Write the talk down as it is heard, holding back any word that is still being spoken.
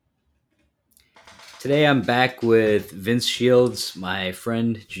Today I'm back with Vince Shields, my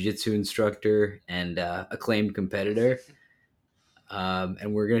friend, jiu-jitsu instructor, and acclaimed competitor.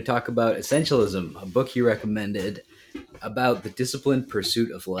 And we're going to talk about Essentialism, a book you recommended about the disciplined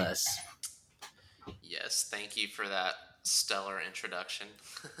pursuit of less. Yes, thank you for that stellar introduction.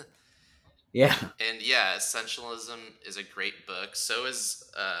 Yeah, And yeah, Essentialism is a great book. So is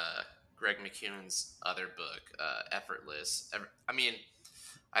Greg McKeown's other book, Effortless. I mean,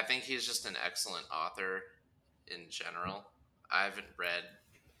 I think he's just an excellent author in general. I haven't read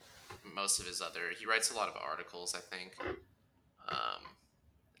most of his other. He writes a lot of articles, I think, um,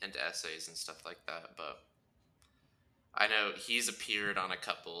 and essays and stuff like that. But I know he's appeared on a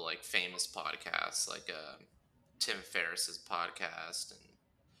couple like famous podcasts, like Tim Ferriss's podcast and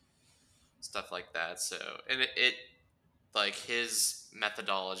stuff like that. So, and it like his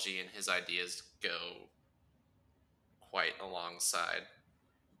methodology and his ideas go quite alongside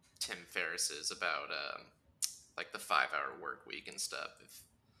Tim Ferriss's about like the 5 hour work week and stuff. If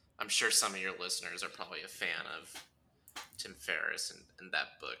I'm sure some of your listeners are probably a fan of Tim Ferriss and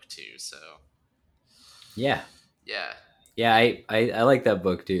that book too. So yeah, yeah, yeah. I like that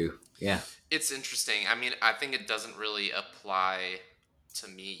book too. Yeah, it's interesting. I mean, I think it doesn't really apply to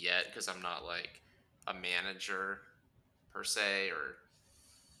me yet because I'm not like a manager per se,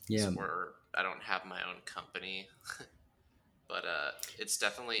 yeah, or I don't have my own company. But it's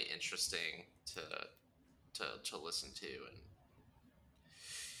definitely interesting to listen to, and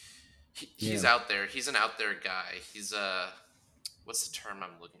he's yeah, out there. He's an out there guy. He's what's the term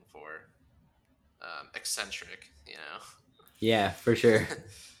I'm looking for? Eccentric, you know. yeah, for sure,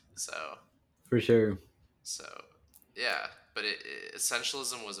 so for sure. so yeah, but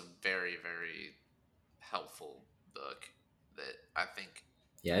Essentialism was a very helpful book that I think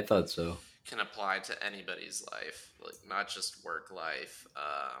Yeah, I thought so. can apply to anybody's life, like not just work life,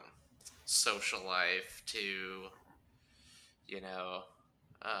 social life, to you know,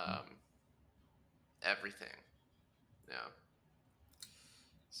 um, everything. Yeah.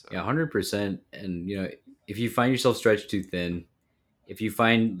 So Yeah, 100%. And if you find yourself stretched too thin, if you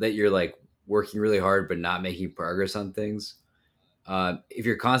find that you're like working really hard but not making progress on things, if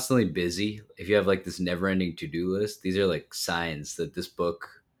you're constantly busy, if you have like this never-ending to-do list, these are like signs that this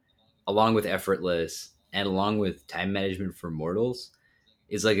book, along with Effortless and along with Time Management for Mortals,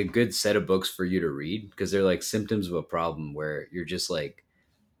 is like a good set of books for you to read because they're like symptoms of a problem where you're just like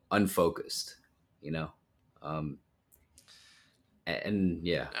unfocused, you know. Um, and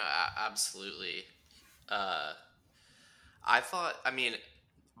yeah, no, absolutely. Uh, I thought. I mean,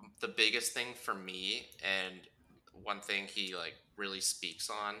 the biggest thing for me, and one thing he like really speaks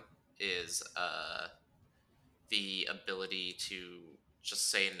on, is the ability to just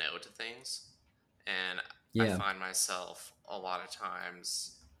say no to things. And I yeah, find myself a lot of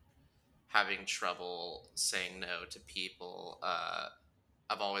times having trouble saying no to people.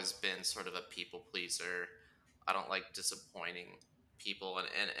 I've always been sort of a people pleaser. I don't like disappointing people,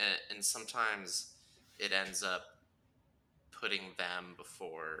 and sometimes it ends up putting them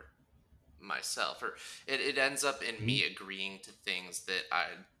before myself, or it ends up in mhm, me agreeing to things that I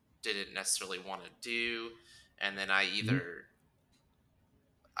didn't necessarily want to do, and then mhm,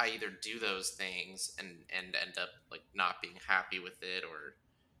 I either do those things and end up like not being happy with it, or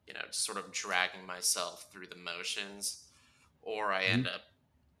just sort of dragging myself through the motions, or I mhm. end up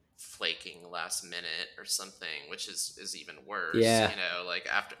flaking last minute or something, which is even worse, Yeah, like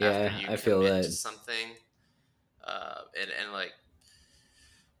after yeah, you I feel commit to that. something. And like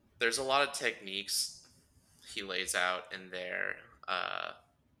there's a lot of techniques he lays out in there, uh,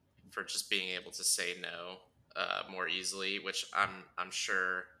 for just being able to say no more easily, which I'm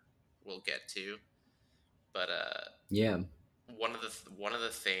sure we'll get to. But Yeah, one of the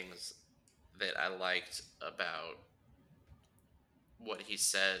things that I liked about what he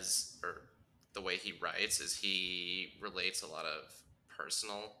says, or the way he writes, is he relates a lot of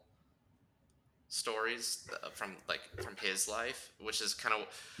personal stories from his life, which is kind of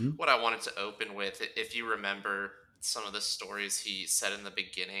mhm, what I wanted to open with. If you remember some of the stories he said in the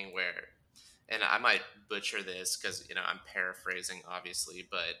beginning, where, and I might butcher this because I'm paraphrasing obviously,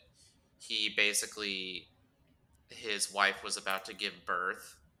 but he basically, his wife was about to give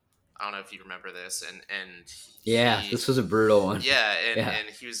birth. I don't know if you remember this, and yeah. he, This was a brutal one. yeah, and Yeah, and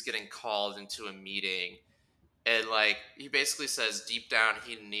he was getting called into a meeting, and like he basically says deep down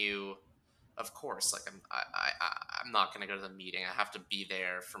he knew, of course, like I'm not going to go to the meeting. I have to be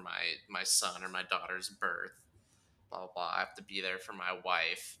there for my son or my daughter's birth. Blah blah blah. I have to be there for my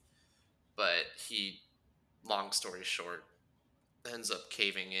wife. But he, long story short, ends up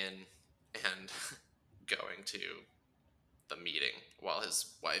caving in and going to the meeting while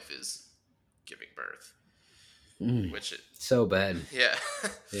his wife is giving birth, Mm, which it, so bad. yeah,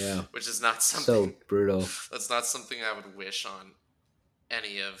 Yeah, which is not something so brutal. that's not something I would wish on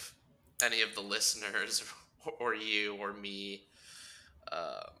any of the listeners or you or me.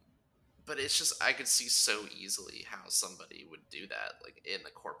 Um, but it's just I could see so easily how somebody would do that, like in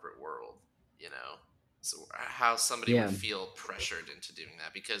the corporate world, you know. So how somebody would Yeah, feel pressured into doing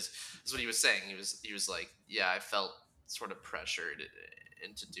that because that's what he was saying. He was like, yeah, I felt sort of pressured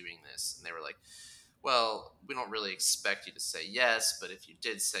into doing this, and they were like, well, we don't really expect you to say yes, but if you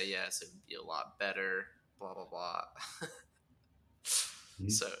did say yes, it would be a lot better. Blah blah blah.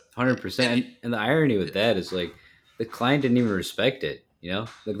 So 100%. and And the irony with that is like the client didn't even respect it.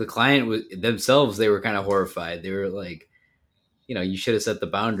 Like the client was themselves. They were kind of horrified. They were like, you should have set the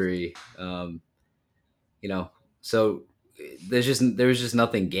boundary. You know, so there was just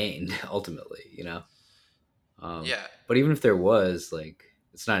nothing gained ultimately. yeah, But even if there was, like,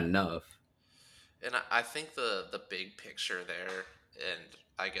 it's not enough. and I think the big picture there, and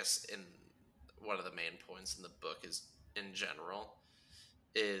I guess in one of the main points in the book is in general,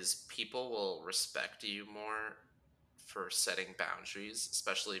 is people will respect you more for setting boundaries,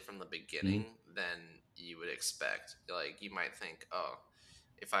 especially from the beginning, Mhm. than you would expect. Like you might think, oh,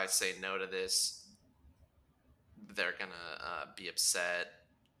 if I say no to this, they're gonna be upset,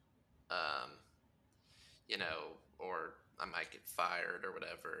 um, or I might get fired or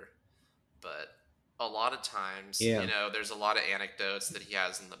whatever. But a lot of times, Yeah, there's a lot of anecdotes that he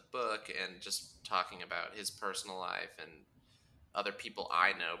has in the book and just talking about his personal life and other people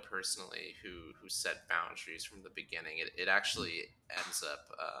I know personally who set boundaries from the beginning. It actually ends up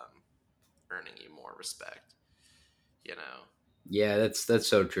earning you more respect, you know? yeah, that's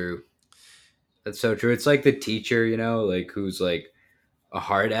so true. That's so true. It's like the teacher, like who's like a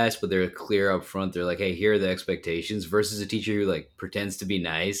hard ass, but they're clear up front. They're like, hey, here are the expectations, versus a teacher who like pretends to be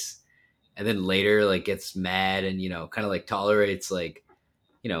nice and then later like gets mad and kind of like tolerates like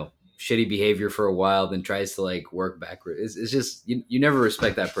shitty behavior for a while, then tries to like work backward. It's just you never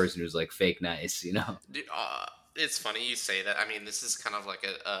respect that person who's like fake nice. Dude, it's funny you say that. I mean, this is kind of like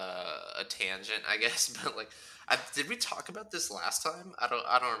a tangent, I guess, but like, did we talk about this last time? I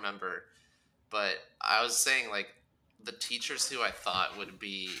don't remember, but I was saying like the teachers who I thought would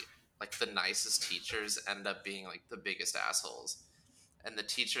be like the nicest teachers end up being like the biggest assholes, and the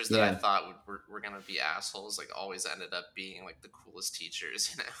teachers that I Yeah, thought were gonna be assholes like always ended up being like the coolest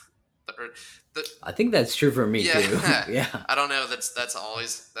teachers, you know. Or the I think that's true for me yeah, too. Yeah, I don't know. That's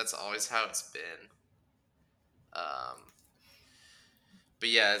always how it's been. But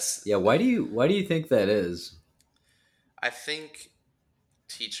yeah, yeah. Why do you think that is? I think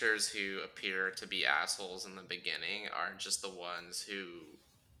teachers who appear to be assholes in the beginning are just the ones who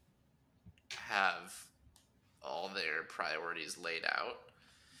have all their priorities laid out.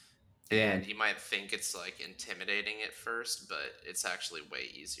 Yeah, And you might think it's like intimidating at first, but it's actually way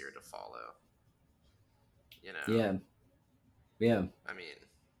easier to follow. You know, yeah, yeah. I mean,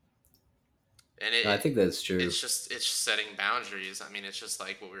 and No, I think that's it's true. just it's setting boundaries. I mean, it's just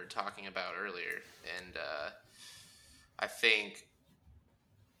like what we were talking about earlier, and I think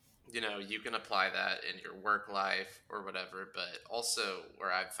you can apply that in your work life or whatever, but also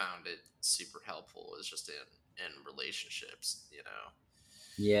where I've found it super helpful is just in relationships.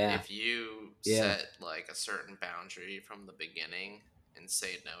 Yeah, If you yeah, set like a certain boundary from the beginning and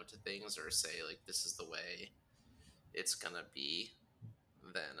say no to things or say like this is the way it's gonna be,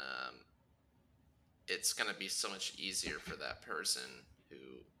 then it's gonna be so much easier for that person who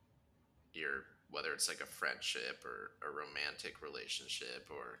you're whether it's like a friendship or a romantic relationship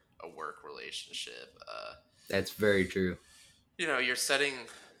or a work relationship. that's very true. You're setting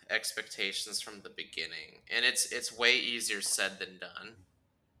expectations from the beginning, and it's way easier said than done.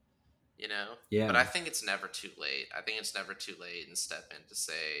 But Yeah, I think it's never too late. I think it's never too late and step in to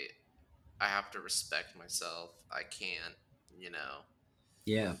say I have to respect myself. I can't, you know,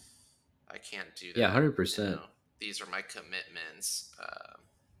 yeah, I can't do yeah. that. 100%. These are my commitments.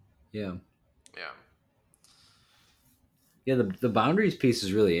 Yeah, Yeah, yeah. The boundaries piece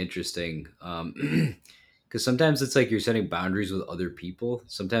is really interesting. Because sometimes it's like you're setting boundaries with other people.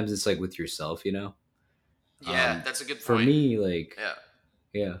 Sometimes it's like with yourself. yeah, that's a good For point. me, like, Yeah,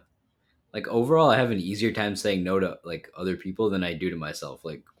 yeah, like overall, I have an easier time saying no to like other people than I do to myself.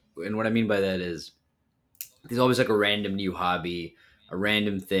 Like, and what I mean by that is there's always like a random new hobby, a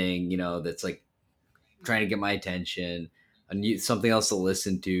random thing, that's like trying to get my attention, a new something else to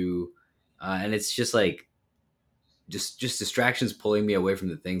listen to, and it's just like just distractions pulling me away from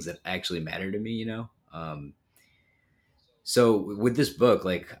the things that actually matter to me. So with this book,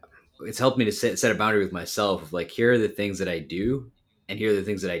 like it's helped me to set a boundary with myself of like here are the things that I do, and here are the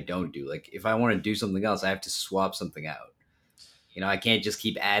things that I don't do. Like if I want to do something else, I have to swap something out. I can't just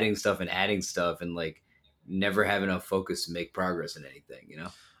keep adding stuff and like never have enough focus to make progress in anything.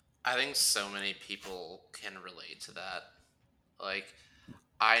 I think so many people can relate to that. Like,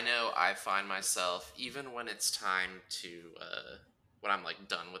 I know I find myself, even when it's time to, when I'm like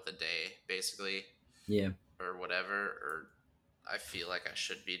done with the day, basically, Yeah. or whatever, or I feel like I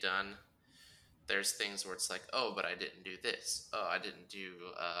should be done. There's things where it's like, oh, but I didn't do this. Oh, I didn't do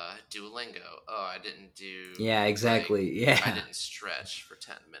Duolingo. Oh, I didn't do, Yeah, like, exactly. I Yeah. didn't stretch for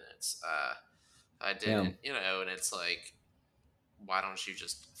 10 minutes. I Yeah. didn't, and it's like, why don't you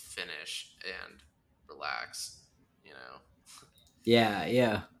just finish and relax, you know? Yeah,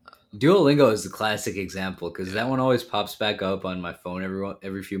 yeah. Duolingo is the classic example because that Yeah. one always pops back up on my phone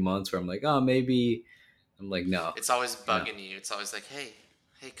every few months where I'm like, oh, maybe. I'm like, no. It's always Yeah. bugging you. It's always like, hey,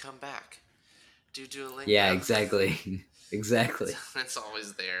 come back. Do Yeah, Duolingo. exactly. it's, Exactly. it's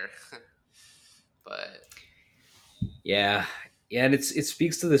always there. But Yeah. Yeah, and it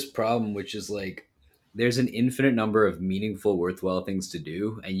speaks to this problem, which is like there's an infinite number of meaningful, worthwhile things to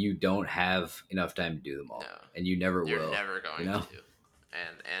do, and you don't have enough time to do them no, all. And you never you're will, never you going know? to.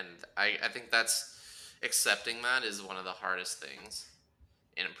 And I think that's accepting that is one of the hardest things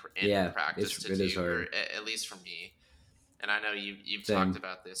in Yeah, practice to it is do, or hard. at least for me. And I know you've talked Same.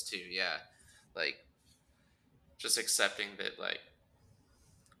 about this too. Yeah, like just accepting that like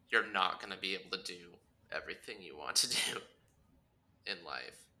you're not going to be able to do everything you want to do in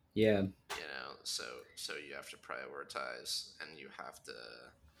life, Yeah. so you have to prioritize, and you have to,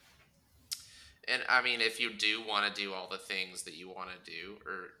 and I mean, if you do want to do all the things that you want to do,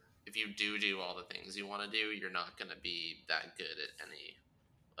 or if you do all the things you want to do, you're not going to be that good at any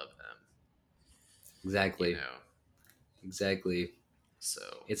of them, you Exactly. know Exactly. so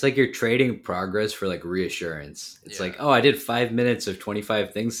It's like you're trading progress for like reassurance. It's like, yeah, oh, I did 5 minutes of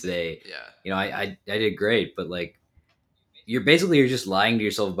 25 things today. yeah, I did great, but like you're just lying to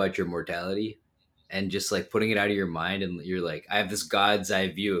yourself about your mortality and just like putting it out of your mind. And you're like, I have this God's eye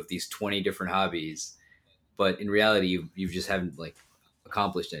view of these 20 different hobbies, but in reality, you just haven't like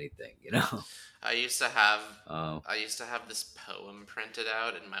accomplished anything. I used to have Oh, I used to have this poem printed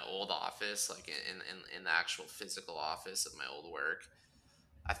out in my old office, like in the actual physical office of my old work.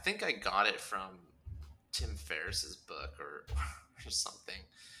 I think I got it from Tim Ferriss's book, or something.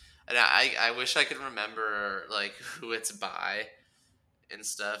 And I wish I could remember like who it's by and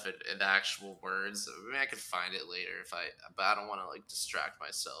stuff, and the actual words. Maybe I could find it later if but I don't want to like distract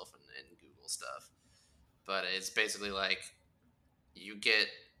myself and Google stuff. But it's basically like you get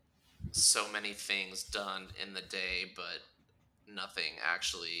so many things done in the day, but nothing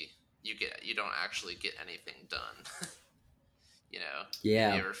actually you don't actually get anything done. You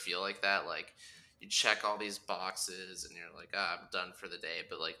yeah. ever feel like that? Like you check all these boxes and you're like, I'm done for the day,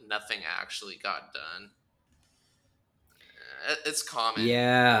 but like nothing actually got done. It's common.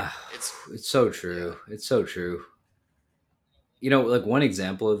 Yeah. It's It's so yeah, true. It's so true. Like one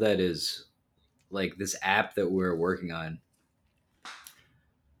example of that is like this app that we're working on.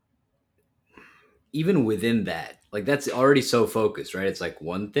 Even within that, like that's already so focused, right? It's like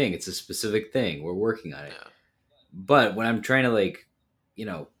one thing, it's a specific thing. We're working on it. yeah, But when I'm trying to like,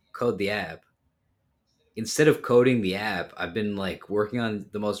 code the app, instead of coding the app, I've been like working on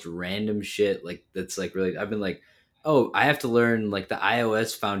the most random shit like that's like really I've been like, "Oh, I have to learn like the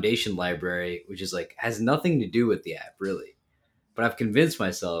iOS foundation library, which is like has nothing to do with the app, really." But I've convinced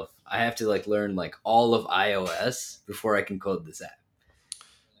myself I have to like learn like all of iOS before I can code this app.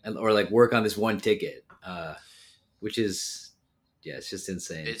 And or like work on this one ticket. Which is yeah, it's just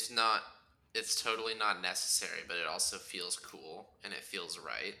insane. it's not. It's totally not necessary, but it also feels cool and it feels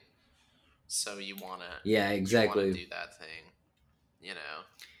right. So Yeah, you wanna exactly. do that thing. You know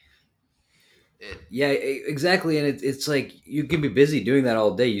it. Yeah, exactly. And it's like you can be busy doing that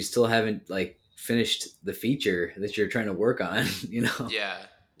all day. You still haven't like finished the feature that you're trying to work on. You know? Yeah,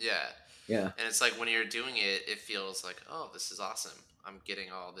 yeah. Yeah. And it's like when you're doing it, it feels like, oh, this is awesome. I'm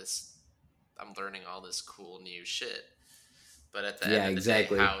getting all this. I'm learning all this cool new shit. But at the end Yeah, of the day,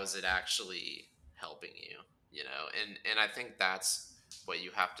 exactly. how is it actually helping you? And I think that's what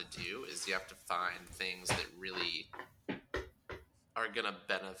you have to do is you have to find things that really are gonna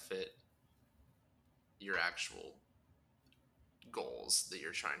benefit your actual goals that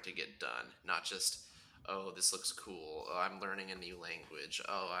you're trying to get done, not just, oh, this looks cool. Oh, I'm learning a new language.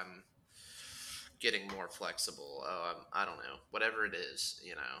 Oh, I'm getting more flexible. Oh, I don't know, whatever it is.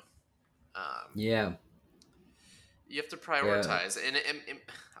 Um, Yeah. you have to Yeah. prioritize, and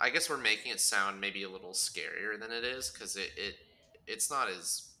I guess we're making it sound maybe a little scarier than it is because it's not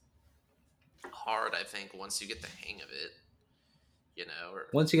as hard. I think once you get the hang of it, or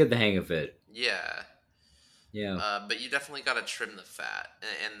Once you get the hang of it, yeah. yeah, But you definitely got to trim the fat,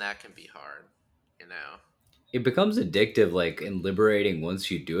 and that can be hard, you know. it becomes addictive, like and liberating once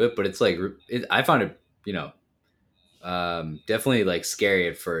you do it. But it's like I found it, you know, definitely like scary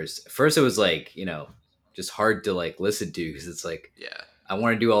at first. First, it was like just hard to like listen to because it's like Yeah. I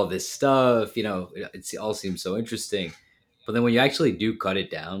want to do all this stuff. It all seems so interesting. But then when you actually do cut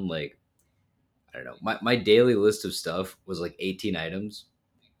it down, like I don't know, my daily list of stuff was like 18 items.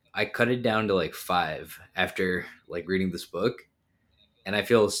 I cut it down to like five after like reading this book, and I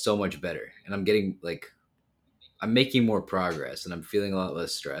feel so much better. And I'm getting like I'm making more progress, and I'm feeling a lot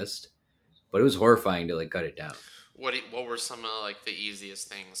less stressed. But it was horrifying to like cut it down. What were some of like the easiest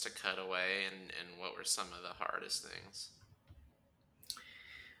things to cut away, and what were some of the hardest things?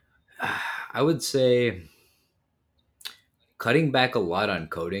 I would say cutting back a lot on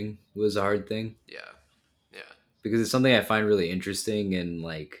coding was a hard thing Yeah. Yeah. because it's something I find really interesting, and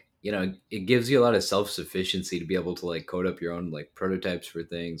like it gives you a lot of self sufficiency to be able to like code up your own like prototypes for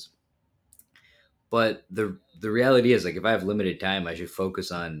things. But the reality is like if I have limited time, I should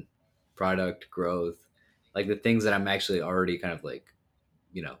focus on product growth, like the things that I'm actually already kind of like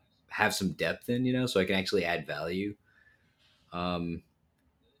you know have some depth in, so I can actually add value. Um,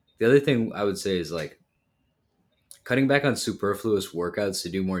 the other thing I would say is like cutting back on superfluous workouts to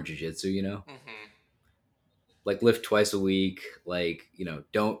do more jujitsu. Mm-hmm. Like lift twice a week. Like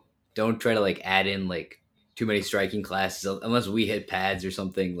don't try to like add in like too many striking classes unless we hit pads or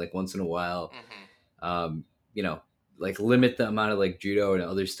something like once in a while. Mm-hmm. Um, you know, like limit the amount of like judo and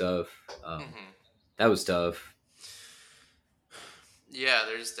other stuff. Um, Mm-hmm. that was tough. Yeah,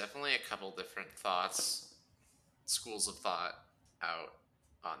 there's definitely a couple different schools of thought out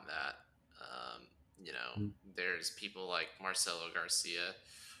on that. Um, you know, Mm, there's people like Marcelo Garcia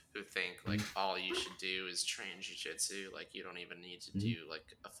who think like all you should do is train jujitsu. Like you don't even need to mhm. do like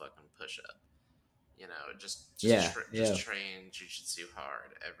a fucking push up. Yeah, Just yeah. train jujitsu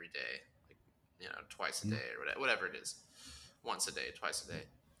hard every day, like twice a Mm, day or whatever it is, once a day, twice a day.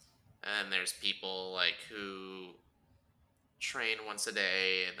 And there's people like who train once a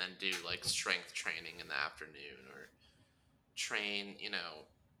day and then do like strength training in the afternoon, or train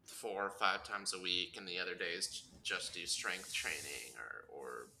 4 or 5 times a week and the other days just do strength training,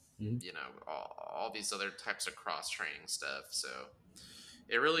 or mhm. all these other types of cross training stuff. So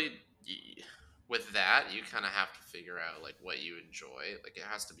it really, with that, you kind of have to figure out like what you enjoy. Like it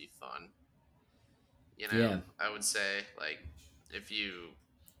has to be fun. Yeah, I would say like if you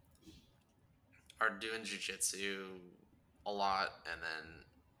are doing jujitsu a lot and then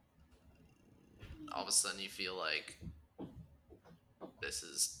all of a sudden you feel like this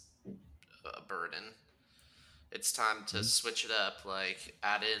is a burden, it's time to mhm. switch it up. Like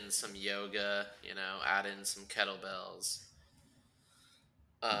add in some yoga, add in some kettlebells.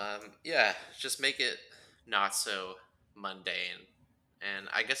 Yeah, just make it not so mundane. And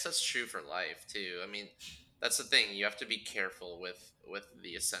I guess that's true for life too. I mean, that's the thing. You have to be careful with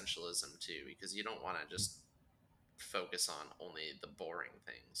the essentialism too, because you don't want to just focus on only the boring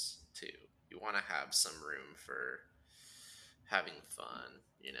things too. You want to have some room for having fun.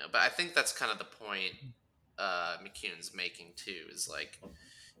 But I think that's kind of the point McCune's making too. Is like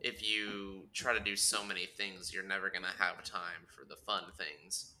if you try to do so many things, you're never gonna have time for the fun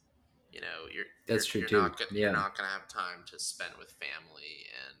things. That's true You're too. not you're Yeah, not gonna have time to spend with family,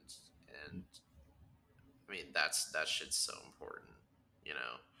 and I mean that shit's so important. You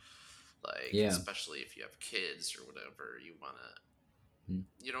know, like yeah. especially if you have kids or whatever, Mhm.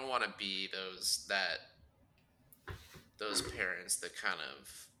 you don't want to be those parents that kind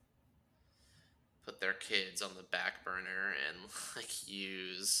of put their kids on the back burner and like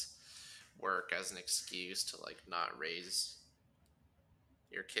use work as an excuse to like not raise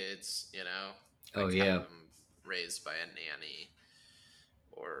your kids, Oh like have yeah, them raised by a nanny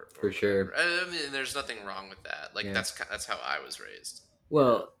or for whatever. sure. I mean, there's nothing wrong with that. Like Yeah. that's how I was raised,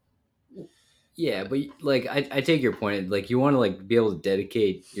 Well, yeah, But but like I take your point. Like you want to like be able to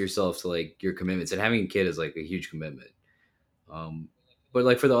dedicate yourself to like your commitments, and having a kid is like a huge commitment. Um, but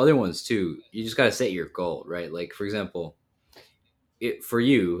like for the other ones too, you just gotta set your goal, right? Like for example, it for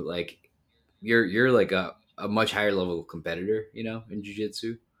you, like you're like a much higher level competitor, in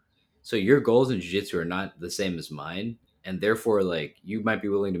jujitsu. So your goals in jiu-jitsu are not the same as mine, and therefore like you might be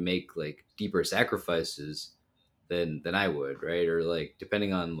willing to make like deeper sacrifices than I would, right? Or like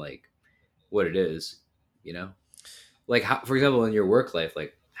depending on like what it is, you know? Like how, for example, in your work life,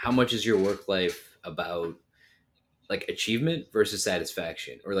 like how much is your work life about like achievement versus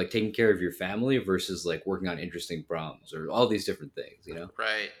satisfaction, or like taking care of your family versus like working on interesting problems, or all these different things,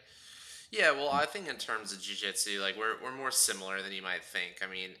 right. Yeah, well, I think in terms of jujitsu, like we're more similar than you might think. I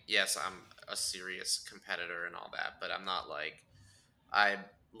mean, yes, I'm a serious competitor and all that, but I'm not like I'm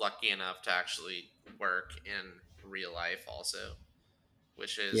lucky enough to actually work in real life also,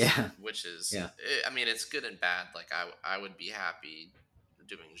 Yeah, which is yeah, I mean, it's good and bad. Like I would be happy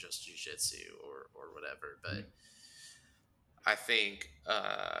doing just jujitsu or whatever, but I think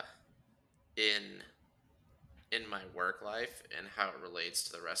in in my work life and how it relates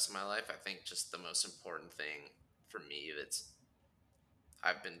to the rest of my life, I think just the most important thing for me that's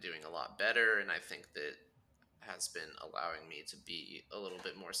I've been doing a lot better, and I think that has been allowing me to be a little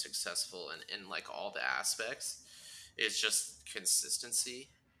bit more successful in like all the aspects is just consistency,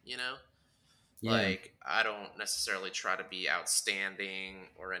 you know? yeah, Like I don't necessarily try to be outstanding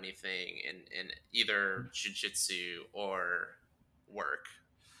or anything in either jiu-jitsu or work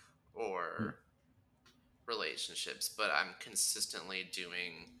or relationships, but I'm consistently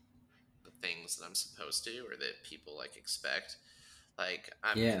doing the things that I'm supposed to or that people like expect. Like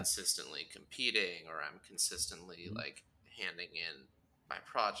I'm yeah, consistently competing or I'm consistently like handing in my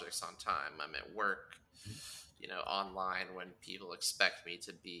projects on time. I'm at work, online when people expect me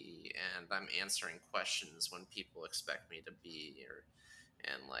to be, and I'm answering questions when people expect me to be, or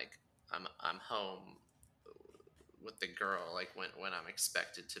and like I'm home with the girl like when I'm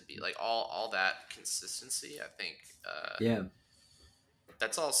expected to be. Like all that consistency, I think yeah,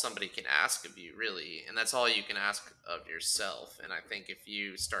 that's all somebody can ask of you really, and that's all you can ask of yourself. And I think if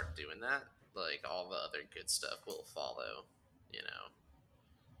you start doing that, like all the other good stuff will follow. you know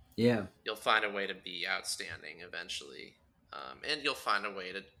yeah, you'll find a way to be outstanding eventually, and you'll find a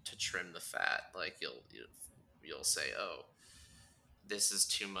way to trim the fat. Like you'll say, oh, this is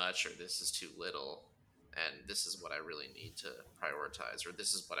too much or this is too little, and this is what I really need to prioritize, or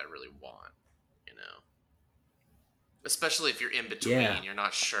this is what I really want you know especially if you're in yeah, between, you're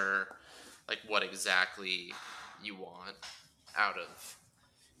not sure like what exactly you want out of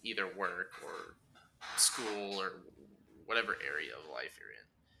either work or school or whatever area of life you're in.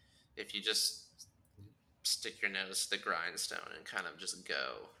 If you just stick your nose to the grindstone and kind of just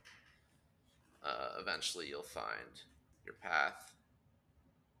go, eventually you'll find your path.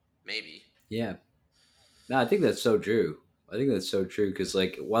 Maybe. yeah. No, I think that's so true. I think that's so true because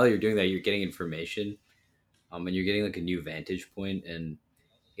like while you're doing that, you're getting information, and you're getting like a new vantage point, and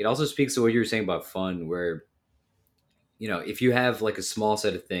it also speaks to what you were saying about fun, where if you have like a small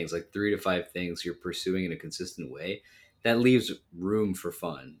set of things, like 3 to 5 things you're pursuing in a consistent way, that leaves room for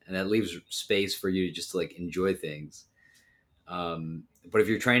fun and that leaves space for you to just like enjoy things. But if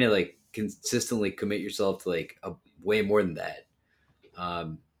you're trying to like consistently commit yourself to like a way more than that,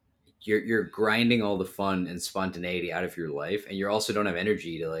 um, you're grinding all the fun and spontaneity out of your life, and you also don't have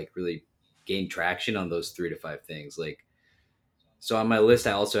energy to like really gain traction on those 3 to 5 things. Like, so on my list,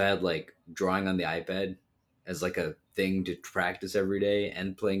 I also had like drawing on the iPad as like a thing to practice every day,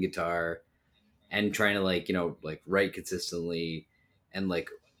 and playing guitar, and trying to like like write consistently, and like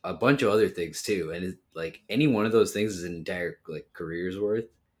a bunch of other things too. And like any one of those things is an entire like career's worth.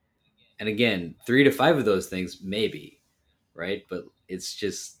 And again, 3 to 5 of those things maybe, right? But it's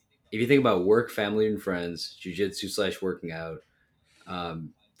just, if you think about work, family, and friends, jujitsu slash working out,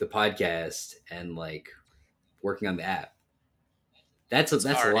 the podcast, and like working on the app, That's that's a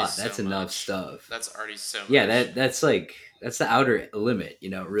already lot. so That's enough much. stuff. That's already so Yeah, much. that's like that's the outer limit,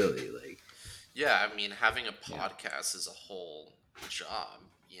 really. Like, Yeah, I mean, having a yeah, podcast is a whole job.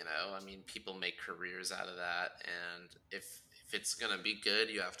 I mean, people make careers out of that, and if it's gonna be good,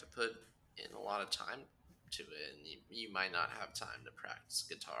 you have to put in a lot of time to it, and you might not have time to practice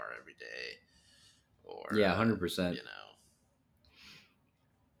guitar every day, or yeah, 100%.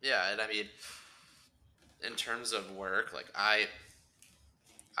 yeah. And I mean, in terms of work, like I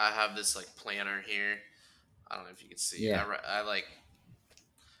have this like planner here. I don't know if you can see. Yeah.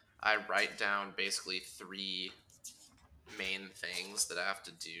 I write down basically three main things that I have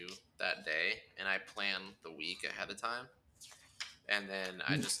to do that day, and I plan the week ahead of time, and then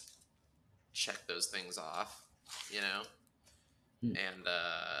I Hmm. just check those things off, you know, Hmm. and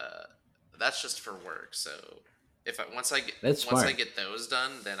that's just for work. So if I That's once I smart. get those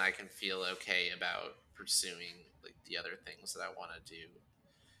done, then I can feel okay about pursuing like the other things that I want to do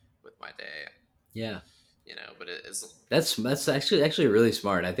with my day, Yeah. But it is, That's actually really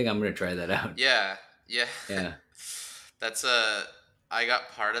smart. I think I'm gonna try that out. yeah, yeah. Yeah. That's I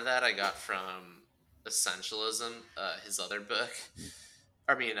got part of that. I got from Essentialism, his other book.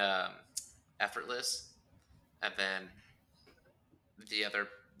 I mean, Effortless, and then the other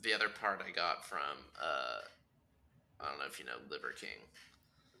the other part I got from I don't know if you know Liver King,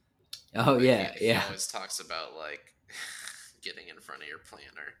 Oh but yeah, he yeah. always talks about like getting in front of your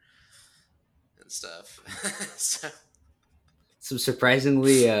planner. and stuff. So Some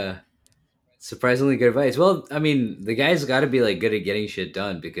surprisingly good advice. Well, I mean, the guy's got to be like good at getting shit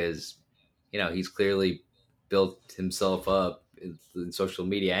done because he's clearly built himself up in social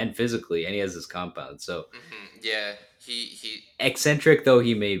media and physically, and he has this compound. So yeah, he eccentric though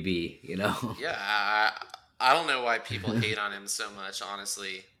he may be. yeah. I don't know why people hate on him so much.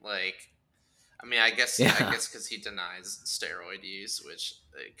 Honestly, like, I mean, I Yeah, guess because he denies steroid use, which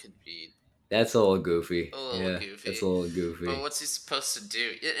it could be that's a little goofy. a little Yeah, that's goofy. a little But goofy. what's he supposed to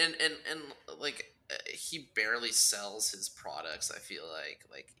do? And like he barely sells his products. I feel like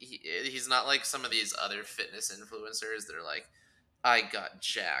he's not like some of these other fitness influencers that are like, I got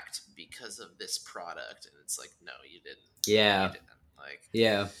jacked because of this product, and it's like, no, you didn't. You Yeah, didn't. Like,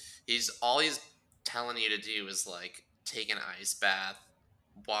 yeah, he's telling you to do is like take an ice bath,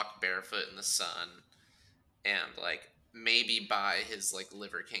 walk barefoot in the sun, and like maybe buy his like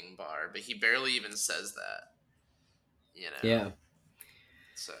Liver King bar, but he barely even says that, you know. yeah.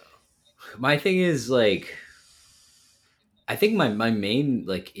 So My thing is like, I think my main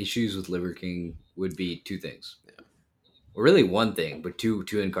like issues with Liver King would be two things. yeah, Well, really one thing, but two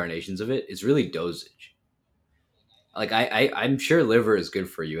incarnations of it. It's really dosage. Like I'm sure liver is good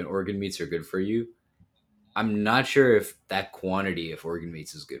for you and organ meats are good for you. I'm not sure if that quantity of organ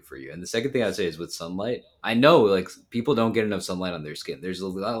meats is good for you. And the second thing I'd say is with sunlight. I know like people don't get enough sunlight on their skin. There's a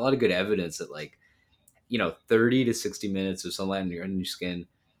lot of good evidence that like 30 to 60 minutes of sunlight on your skin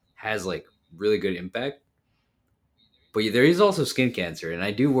has like really good impact. But there is also skin cancer, and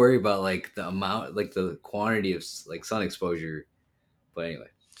I do worry about like the amount, like the quantity of like sun exposure. But anyway,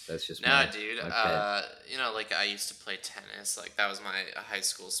 that's just nah, my dude. my pet. Like I used to play tennis. Like that was my high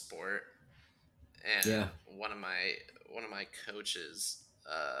school sport, Yeah. and one of my coaches,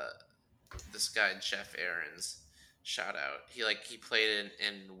 this guy Jeff Aarons, shout out. He played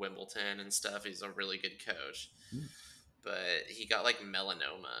in Wimbledon and stuff. He's a really good coach, but he got like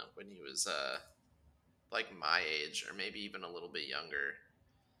melanoma when he was like my age or maybe even a little bit younger.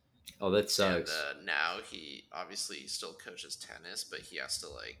 Oh, that And sucks. now he obviously still coaches tennis, but he has to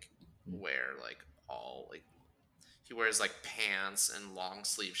like wear like all like he wears like pants and long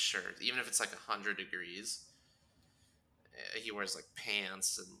sleeve shirts, even if it's like 100 degrees. He wears like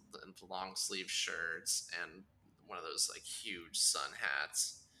pants and long sleeve shirts and one of those like huge sun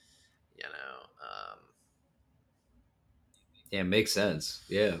hats. You know, Yeah, makes sense.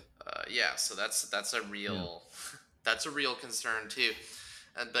 Yeah. yeah. So that's a Yeah. real that's a real concern too.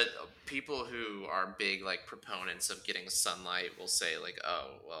 But people who are big like proponents of getting sunlight will say like,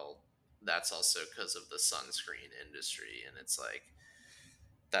 oh well, that's also because of the sunscreen industry, and it's like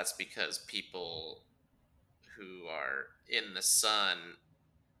that's because people who are in the sun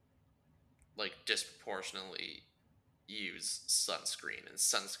like disproportionately use sunscreen, and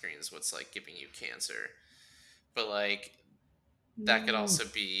sunscreen is what's like giving you cancer. But like that could Mm. also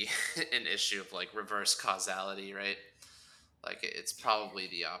be an issue of like reverse causality, right? Like it's probably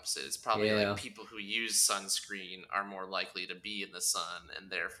the opposite. It's probably like Yeah. people who use sunscreen are more likely to be in the sun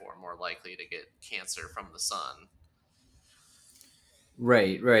and therefore more likely to get cancer from the sun.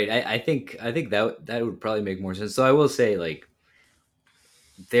 Right, right. I think that would probably make more sense. So I will say like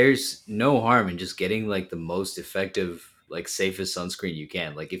there's no harm in just getting like the most effective like safest sunscreen you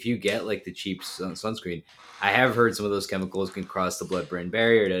can. Like if you get like the cheap sunscreen, I have heard some of those chemicals can cross the blood brain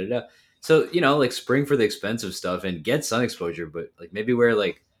barrier, da, da, da. So, like spring for the expensive stuff and get sun exposure, but like maybe wear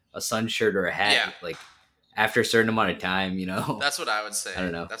like a sun shirt or a hat Yeah, like after a certain amount of time. that's what I would say. I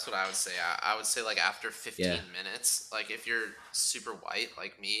don't know. That's what I would say. I would say like after Yeah. 15 minutes, like if you're super white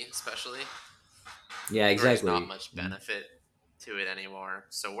like me, especially, Yeah, there's not exactly. much benefit to it anymore.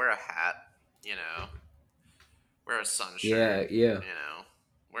 So wear a hat, you know, wear a sun shirt, Yeah, yeah. you know.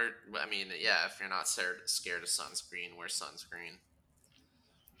 Wear, I mean, yeah, if you're not scared of sunscreen, wear sunscreen.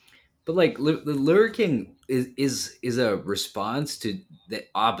 But like the Lure King is a response to the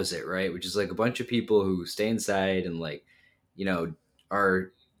opposite, right? Which is like a bunch of people who stay inside and like, you know,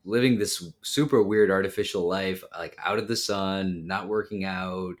 are living this super weird artificial life, like out of the sun, not working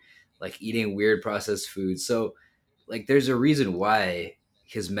out, like eating weird processed food. So like there's a reason why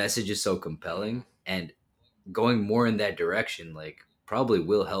his message is so Hmm. compelling, and going more in that direction like probably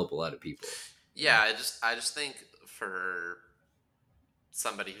will help a lot of people. Yeah, I just think for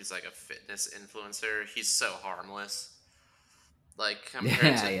somebody who's like a fitness influencer, he's so harmless. Like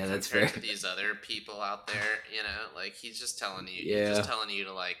compared Yeah, to yeah, that's compared fair. to these other people out there, like he's just Yeah. telling you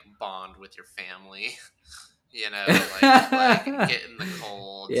to like bond with your family, like get in the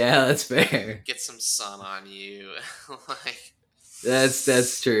cold, Yeah, that's fair. get some sun on you, like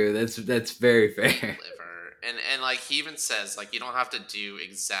That's true. That's very fair. liver. And like he even says like you don't have to do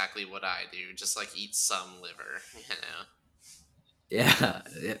exactly what I do, just like eat some liver, you know. Yeah,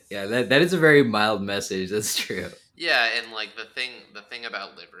 yeah. That is a very mild message. That's true. Yeah, and like the thing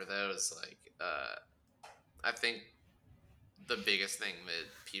about liver though is like I think the biggest thing that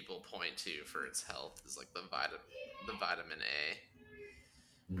people point to for its health is like the vitamin A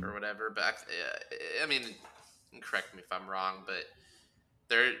Mm. or whatever. But I mean, correct me if I'm wrong, but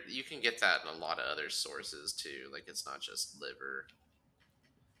there you can get that in a lot of other sources too. Like it's not just liver,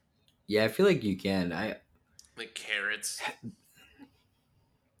 Yeah, I feel like you can. I like carrots.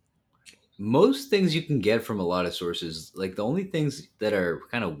 Most things you can get from a lot of sources. Like the only things that are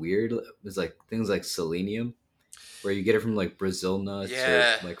kind of weird is like things like selenium, where you get it from like Brazil nuts or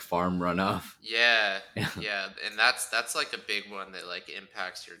Yeah, like farm runoff. yeah, Yeah, yeah, and that's like a big one that like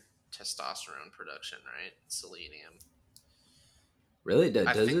impacts your testosterone production, right? Selenium. really?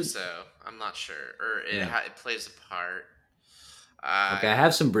 I Does think it? so. I'm not sure, or Yeah. it plays a part. Okay, I I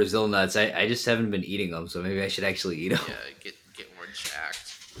have some Brazil nuts. I just haven't been eating them, so maybe I should actually eat them. Yeah, get more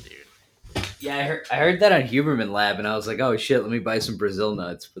jacked, dude. Yeah, I heard that on Huberman Lab, and I was like, oh shit, let me buy some Brazil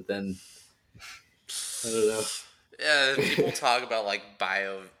nuts. But then I don't know. Yeah, people talk about like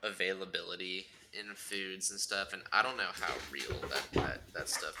bioavailability in foods and stuff, and I don't know how real that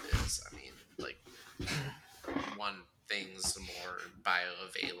stuff is. I mean, like one thing's more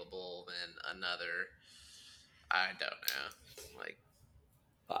bioavailable than another. I don't know. Like,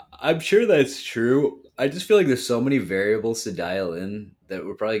 I'm sure that's true. I just feel like there's so many variables to dial in that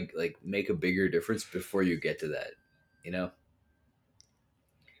would probably like make a bigger difference before you get to that. You know,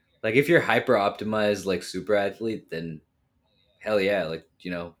 like if you're hyper optimized like super athlete, then hell yeah, like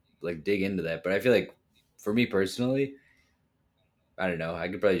like dig into that. But I feel like for me personally, I don't know. I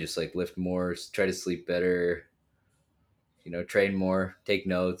could probably just like lift more, try to sleep better, train more, take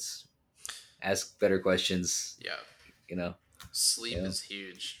notes, ask better questions. yeah, You know, sleep yeah. is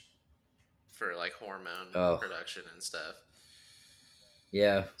huge for like hormone Oh production and stuff.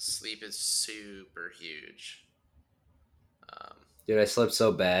 yeah, Sleep is super huge. Um, dude, I slept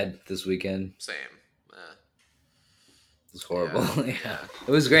so bad this weekend. Same. It was Yeah, horrible. Yeah, yeah,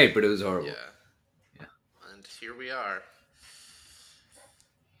 it was great, but it was horrible. yeah. Yeah, And here we are.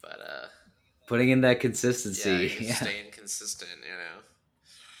 But putting in that yeah, consistency. you're Yeah, staying consistent,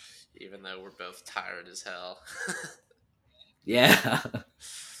 even though we're both tired as hell. yeah.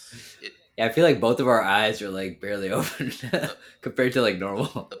 it Yeah, I feel like both of our eyes are like barely open the compared to like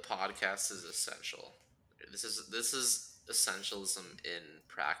normal. the podcast is essential. This is essentialism in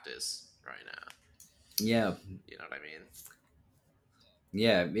practice right now. Yeah, You know what I mean?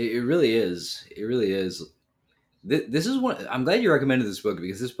 yeah. It really is. It really is. This is one. I'm glad you recommended this book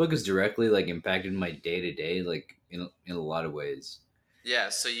because this book has directly like impacted my day to day, like in a lot of ways. Yeah.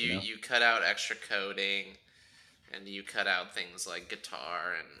 So You know. you cut out extra coding, and you cut out things like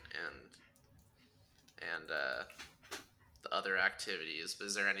guitar and the other activities. But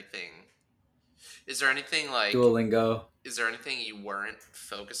Is there anything like? Duolingo. Is there anything you weren't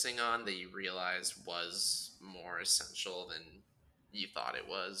focusing on that you realized was more essential than you thought it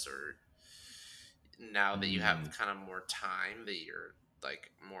was, or now that you have Hmm. kind of more time that you're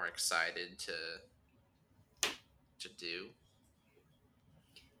like more excited to do?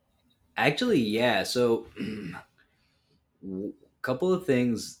 Actually, yeah. So, a couple of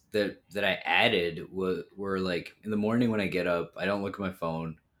things that I added were like in the morning when I get up, I don't look at my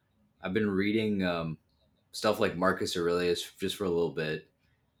phone. I've been reading stuff like Marcus Aurelius just for a little bit,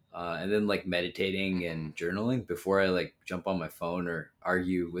 and then like meditating and journaling before I like jump on my phone or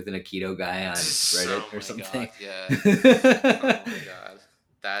argue with an Aikido guy on Oh Reddit or my god, something. yeah. Oh my god,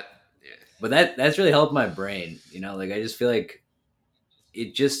 that yeah, But that's really helped my brain. Like I just feel like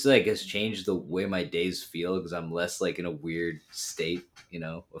it just like has changed the way my days feel because I'm less like in a weird state,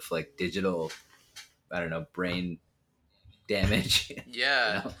 with like digital, I don't know, brain damage. you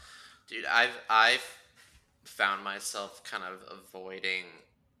yeah, know? dude. I've found myself kind of avoiding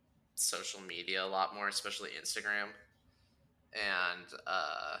social media a lot more, especially Instagram. And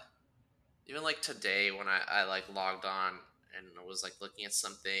even like today when I like logged on and was like looking at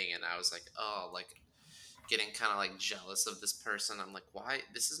something and I was like, oh, like getting kind of like jealous of this person. I'm like, why?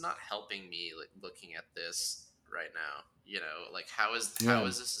 This is not helping me like looking at this right now. Like how Yeah.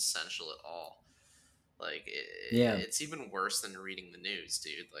 is this essential at all? Like Yeah. it's even worse than reading the news,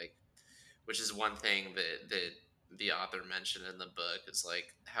 dude. Like, which is one thing that the author mentioned in the book is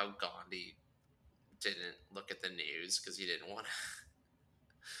like how Gandhi didn't look at the news because he didn't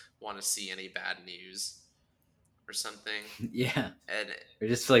want to see any bad news or something. Yeah. And Or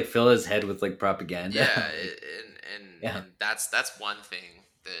just to like fill his head with like yeah, propaganda. Like, and yeah. and that's one thing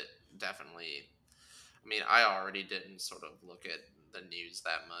that definitely I mean, I already didn't sort of look at the news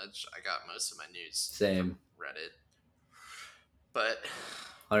that much. I got most of my news from Same. Reddit. But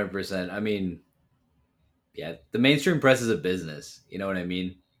 100%. I mean, yeah, the mainstream press is a business. You know what I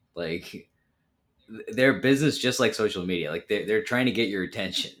mean? Like, they're business just like social media. Like, they're trying to get your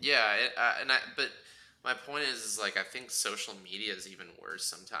attention. yeah, but my point is like I think social media is even worse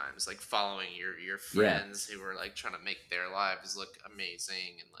sometimes. Like following your Yeah. friends who are like trying to make their lives look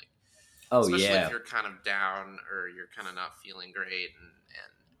amazing, and like Oh, especially if yeah. you're kind of down or you're kind of not feeling great, and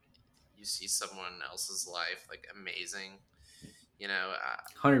you see someone else's life like amazing. You know,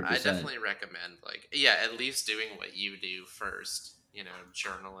 I 100%. definitely recommend like yeah, at least doing what you do first. You know,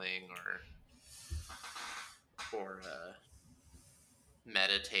 journaling or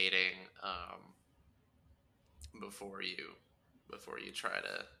meditating before you before you try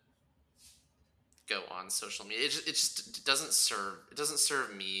to go on social media. It doesn't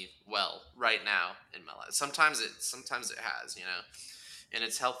serve me well right now in my life. Sometimes it has, you know. And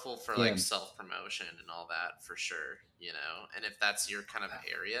it's helpful for Yeah. like self promotion and all that for sure, you know. And if that's your kind of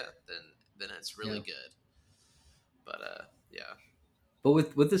area, then it's really Yeah. good. But yeah. But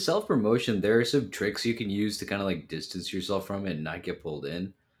with the self promotion, there are some tricks you can use to kind of like distance yourself from it and not get pulled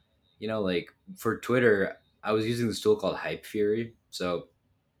in. You know, like for Twitter, I was using this tool called Hype Fury. So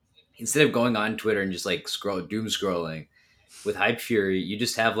instead of going on Twitter and just like doom scrolling with Hype Fury, you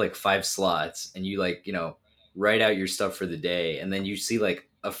just have like 5 slots and you like, write out your stuff for the day, and then you see like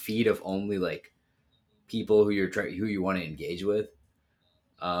a feed of only like people who you want to engage with.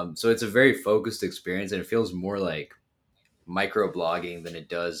 So it's a very focused experience, and it feels more like micro blogging than it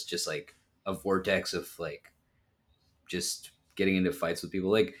does just like a vortex of like just getting into fights with people.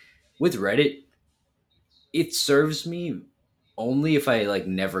 Like with Reddit, it serves me only if I like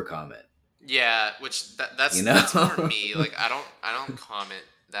never comment. Yeah, which You that's more know? me. Like I don't comment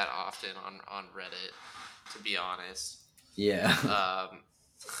that often on Reddit, to be honest. Yeah. Um,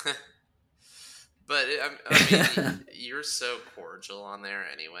 but I mean, you're so cordial on there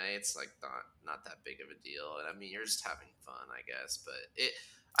anyway. It's like not that big of a deal, and I mean, you're just having fun, I guess. But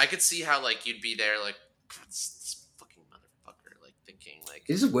I could see how like you'd be there like this fucking motherfucker, like thinking like,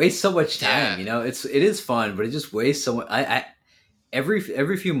 It just wastes so much yeah, time. It is fun, but it just wastes so much. I every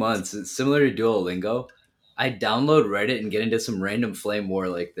few months, it's similar to Duolingo. I download Reddit and get into some random flame war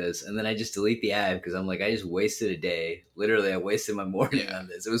like this, and then I just delete the app because I'm like, I just wasted a day. Literally, I wasted my morning yeah, on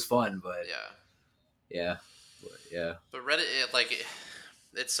this. It was fun, but yeah. yeah, yeah, But Reddit,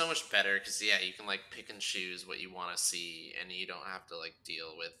 it's so much better because yeah, you can like pick and choose what you want to see, and you don't have to like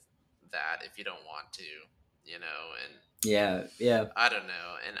deal with that if you don't want to, you know. And yeah, yeah. I don't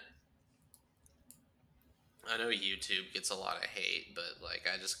know, and I know YouTube gets a lot of hate, but like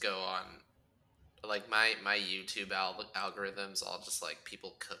I just go on like my YouTube algorithms, all just like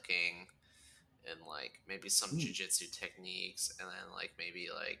people cooking and like maybe some Hmm. jujitsu techniques, and then like maybe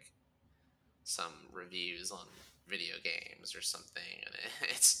like some reviews on video games or something, and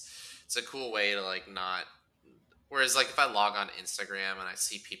it's a cool way to like not. Whereas like if I log on Instagram and I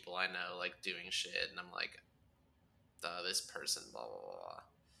see people I know like doing shit, and I'm like, this person, blah blah blah.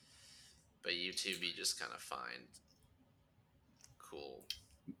 But YouTube, you just kind of find cool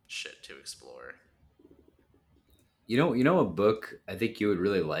shit to explore. You know, a book I think you would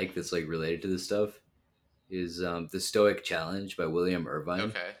really like that's like related to this stuff is The Stoic Challenge by William Irvine.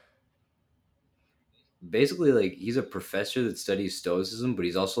 Okay. Basically, like he's a professor that studies Stoicism, but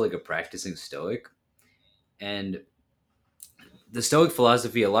he's also like a practicing Stoic. And the Stoic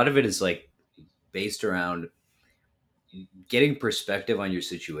philosophy, a lot of it is like based around getting perspective on your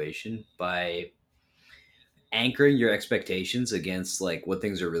situation by anchoring your expectations against like what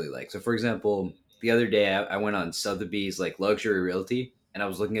things are really like. So, for example, the other day I went on Sotheby's like luxury realty, and I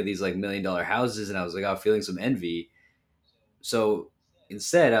was looking at these like $1 million houses, and I was like, oh, feeling some envy. So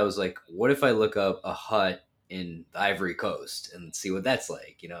instead, I was like, what if I look up a hut in the Ivory Coast and see what that's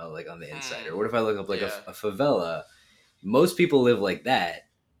like, like on the inside? Or Hmm. what if I look up like Yeah. a favela? Most people live like that,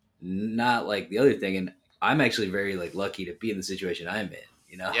 not like the other thing. And I'm actually very like lucky to be in the situation I'm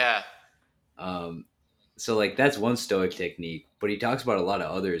in. Yeah. Um, so like that's one Stoic technique, but he talks about a lot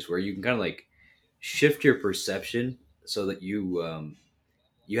of others where you can kind of like shift your perception so that you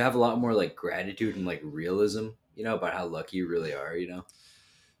have a lot more like gratitude and like realism, about how lucky you really are.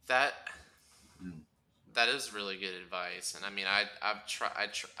 That Mm. that is really good advice, and I mean, I try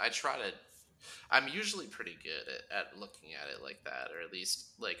to. I'm usually pretty good at looking at it like that, or at least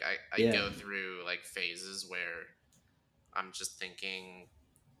like I Yeah. go through like phases where I'm just thinking,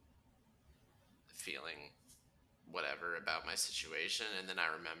 feeling whatever about my situation, and then I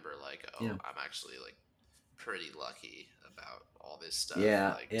remember like, oh, Yeah. I'm actually like pretty lucky about all this stuff.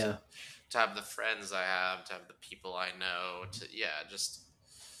 Yeah, Like yeah. to have the friends I have, to have the people I know, to yeah, just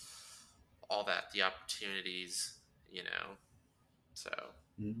all that, the opportunities, you know. So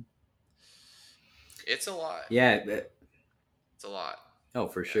Mhm. it's a lot. Yeah. It's a lot. Oh,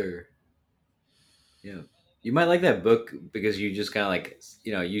 for Yeah. sure. Yeah. You might like that book because you just kind of like,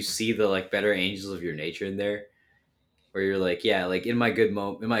 you see the like better angels of your nature in there, where you're like, yeah, like in my good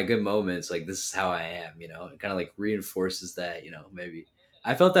moments, like this is how I am, It kind of like reinforces that, maybe.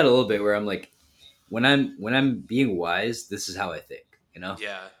 I felt that a little bit where I'm like, when I'm being wise, this is how I think, you know?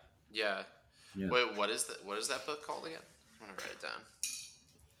 Yeah. Yeah. Yeah. Wait, what is that book called again? I'm gonna write it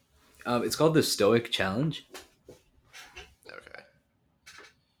down. It's called the Stoic Challenge. Okay.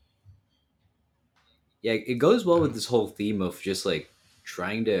 Yeah, it goes well with this whole theme of just like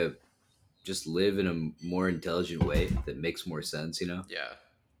trying to just live in a more intelligent way that makes more sense, Yeah. Yeah.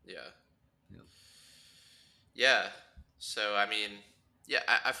 Yeah. Yeah. So I mean, yeah,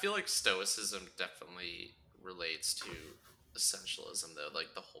 I feel like Stoicism definitely relates to essentialism, though.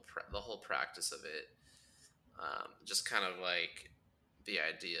 Like the whole practice of it, just kind of like the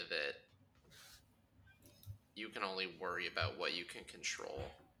idea that you can only worry about what you can control.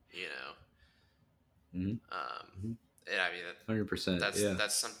 You know, Mm-hmm. um, Mm-hmm. and I mean 100%. Yeah.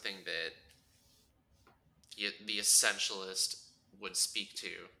 that's something that the essentialist would speak to.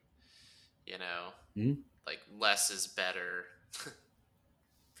 You know, Mm-hmm. like less is better.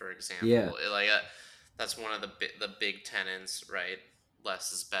 For Yeah. example, that's one of the big tenets, right?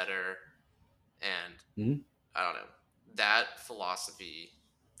 Less is better, and Mm-hmm. I don't know, that philosophy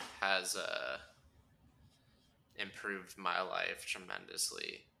has improved my life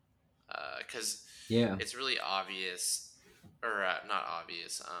tremendously because Yeah. it's really obvious, or not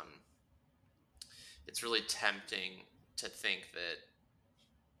obvious. It's really tempting to think that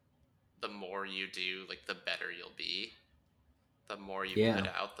the more you do, like the better you'll be. The more you put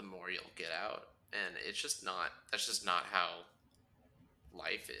Yeah. out, the more you'll get out, and it's just not. That's just not how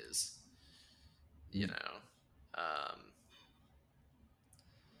life is. You Mm-hmm. know, um,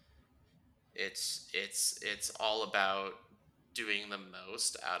 it's all about doing the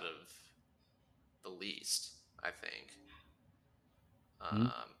most out of the least. I think, Mm-hmm.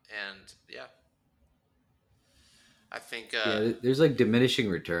 and yeah, I think Yeah. There's like diminishing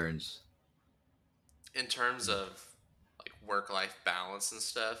returns. in terms Yeah. of like work life balance and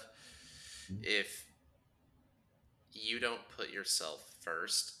stuff, Mhm. if you don't put yourself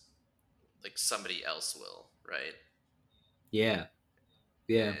first, like somebody else will, right? Yeah.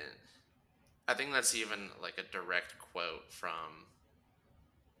 Yeah. And I think that's even like a direct quote from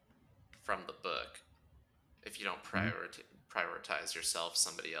the book. If you don't Mm-hmm. prioritize yourself,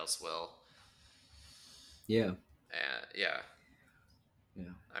 somebody else will. Yeah. And yeah,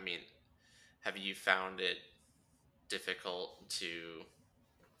 Yeah. I mean, have you found it difficult to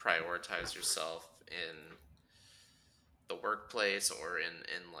prioritize yourself in the workplace or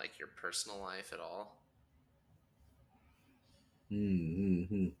in like your personal life at all?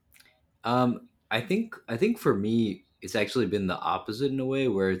 Mm-hmm. I think for me, it's actually been the opposite in a way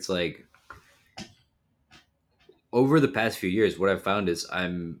where it's like over the past few years, what I've found is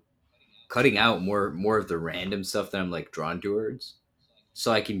I'm cutting out more of the random stuff that I'm like drawn towards,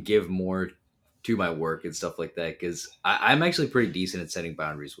 so I can give more to my work and stuff like that. Because I'm actually pretty decent at setting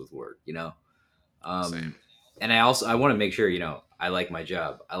boundaries with work, Um, Same. and I want to make sure I like my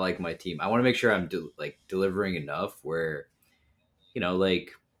job, I like my team. I want to make sure I'm like delivering enough where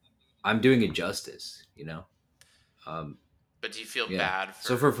like I'm doing it justice. Um, But do you feel yeah. bad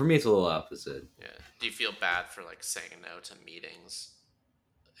So for for for me, it's a little opposite. yeah? Do you feel bad for like saying no to meetings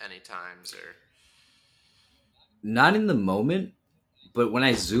any times or Not in the moment, but when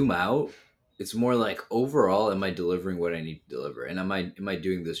I zoom out, it's more like overall, am I delivering what I need to deliver, and am I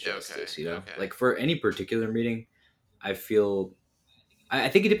doing this okay, justice? okay. Like for any particular meeting, I feel I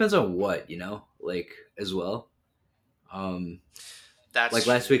think it depends on what like as well. Um, That's like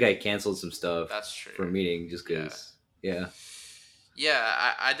last week, true. I canceled some stuff That's for a true. meeting just Yeah. because. Yeah,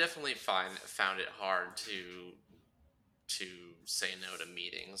 Yeah, I definitely found it hard to say no to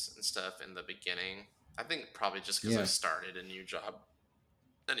meetings and stuff in the beginning. I think probably just because I yeah, started a new job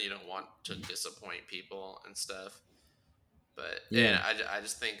and you don't want to disappoint people and stuff. But and yeah, I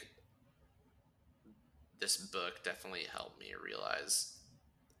just think this book definitely helped me realize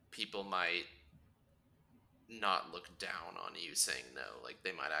people might not look down on you saying no. Like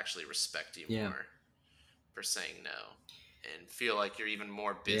they might actually respect you yeah, more for saying no and feel like you're even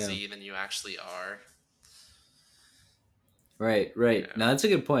more yeah. busy than you actually are. Right, You right. know, Now that's a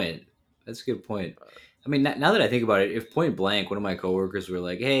good point. That's a good point. but I mean, now that I think about it, if point blank, one of my coworkers were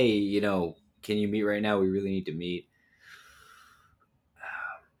like, "Hey, can you meet right now? We really need to meet.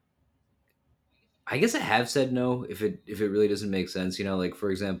 I guess I have said no if it really doesn't make sense. You know, like for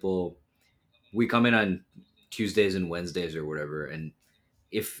example, we come in on Tuesdays and Wednesdays or whatever, and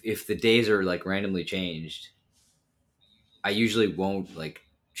if the days are like randomly changed, I usually won't like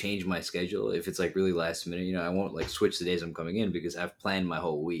change my schedule if it's like really last minute. You know, I won't like switch the days I'm coming in because I've planned my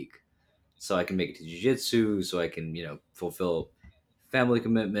whole week so I can make it to jujitsu, so I can fulfill family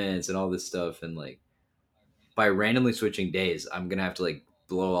commitments and all this stuff. And like by randomly switching days, I'm gonna have to like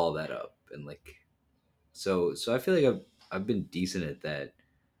blow all that up and like so I feel like I've been decent at that.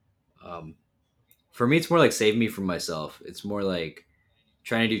 Um, for me, it's more like save me from myself. It's more like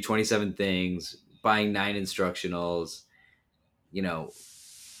trying to do 27 things, buying 9 instructionals, you know,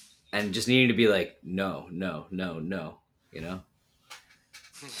 and just needing to be like, no, no, no, no, you know,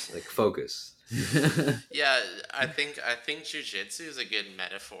 like focus. Yeah, I think jujitsu is a good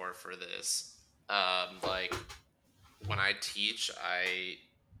metaphor for this. Like when I teach, I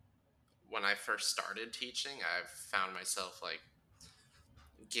when I first started teaching, I found myself like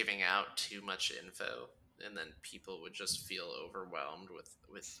giving out too much info, and then people would just feel overwhelmed with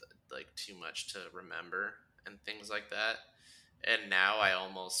like too much to remember and things like that. And now I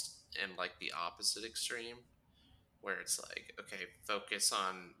almost am like the opposite extreme, where it's like, okay, focus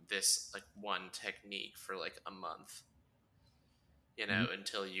on this like one technique for like a month, Mhm.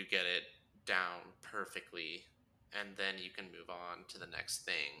 until you get it down perfectly, and then you can move on to the next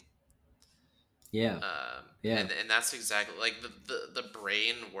thing. Yeah, yeah. And that's exactly like the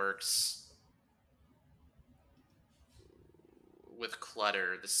brain works with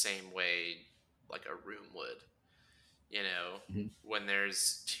clutter the same way like a room would. You know, Mhm. when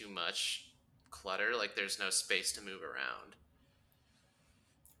there's too much clutter, like there's no space to move around.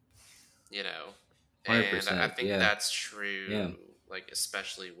 You know, and I 100%. think Yeah, that's true, yeah. like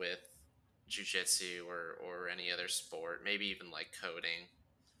especially with jujitsu or any other sport, maybe even like coding,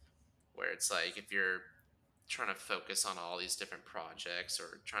 where it's like if you're trying to focus on all these different projects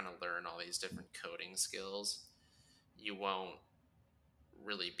or trying to learn all these different coding skills, you won't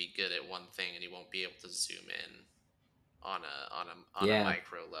really be good at one thing, and you won't be able to zoom in on a Yeah,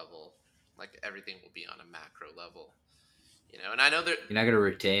 micro level. Like everything will be on a macro level, And I know there, you're not gonna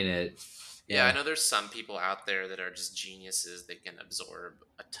retain it. yeah, I Yeah, know there's some people out there that are just geniuses that can absorb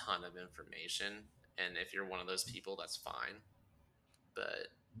a ton of information, and if you're one of those people, that's fine. But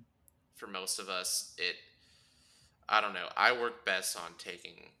for most of us, I don't know. I work best on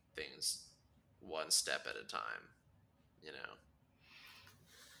taking things one step at a time. You know,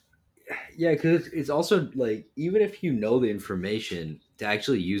 yeah, because it's also like even if you know the information, to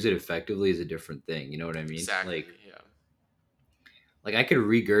actually use it effectively is a different thing. You know what I mean? exactly. Yeah, Like I could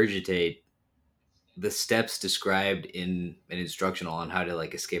regurgitate the steps described in an instructional on how to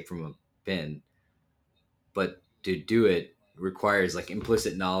like escape from a pin, but to do it requires like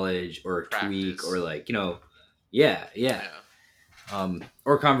implicit knowledge or a tweak or practice. like yeah, yeah, Yeah,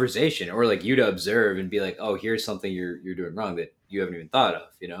 or conversation or like you to observe and be like, oh, here's something you're doing wrong that you haven't even thought of,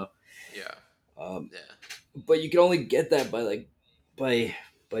 yeah, um, yeah. but you can only get that by like by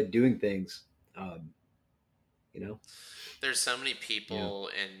by doing things, um, you know, There's so many yeah, people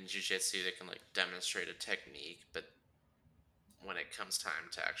in jujitsu that can like demonstrate a technique, but when it comes time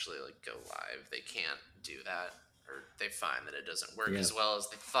to actually like go live, they can't do that, or they find that it doesn't work yeah, as well as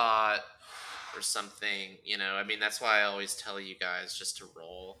they thought, or something. I mean, that's why I always tell you guys just to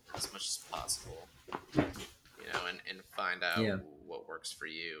roll as much as possible, and find out yeah, what works for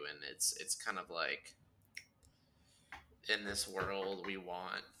you. And it's kind of like in this world, we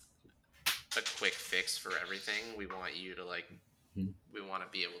want a quick fix for everything. We want you to like, mhm, we want to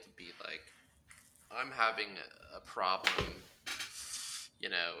be able to be like, I'm having a problem,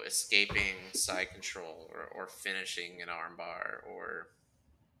 escaping side control or finishing an armbar or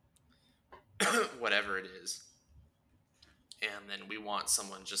whatever it is. And then we want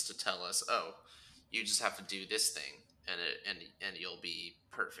someone just to tell us, "Oh, you just have to do this thing, and you'll be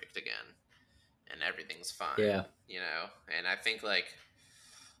perfect again, and everything's fine." yeah, And I think like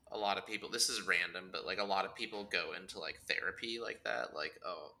a lot of people, this is random, but like a lot of people go into like therapy like that, like,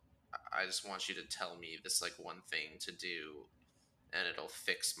 "Oh, I just want you to tell me this like one thing to do, and it'll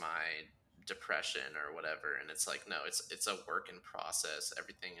fix my depression or whatever." And it's like, no, it's a work in process.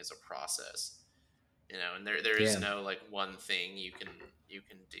 Everything is a process, and there is yeah, no like one thing you can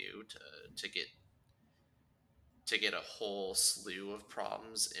do to get a whole slew of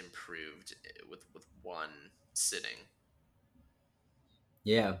problems improved with one sitting.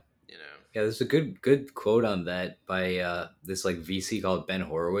 yeah. you know Yeah, there's a good quote on that by this like VC called Ben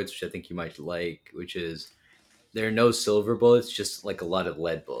Horowitz, which I think you might like, which is there are no silver bullets, just like a lot of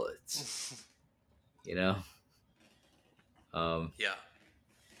lead bullets. you know. Um, Yeah.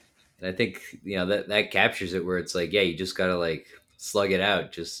 and I think that captures it, where it's like, yeah, you just gotta like slug it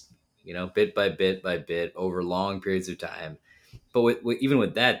out, just bit by bit by bit over long periods of time. But even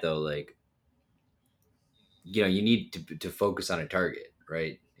with that though, like you need to focus on a target,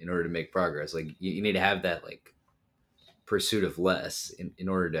 right, in order to make progress. Like you need to have that like pursuit of less in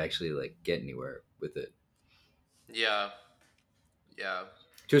order to actually like get anywhere with it Yeah. Yeah.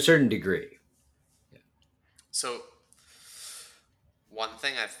 to a certain degree. So one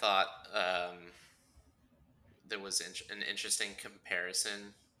thing I thought there was an interesting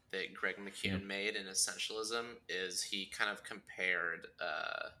comparison that Greg Yeah. McKeown made in Essentialism is he kind of compared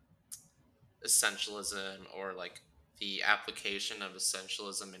essentialism, or like the application of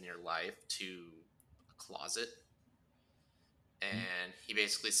essentialism in your life, to a closet. And he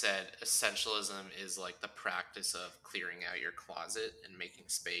basically said essentialism is like the practice of clearing out your closet and making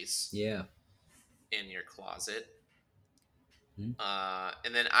space Yeah. in your closet. Mhm.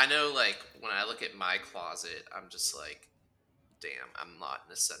 And then I know, like, when I look at my closet, I'm just like, damn, I'm not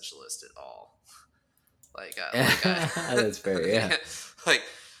an essentialist at all. That's fair. Yeah. like,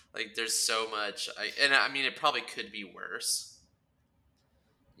 like there's so much. And I mean, it probably could be worse.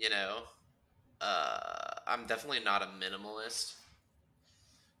 You know, I'm definitely not a minimalist.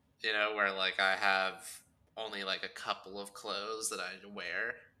 You know, where like I have only like a couple of clothes that I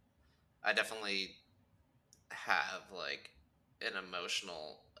wear. I definitely have like an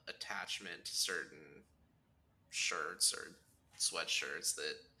emotional attachment to certain shirts or sweatshirts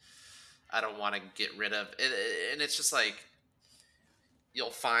that I don't want to get rid of. And it's just like you'll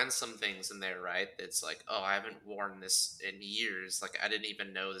find some things in there, right? That's like, oh, I haven't worn this in years. Like I didn't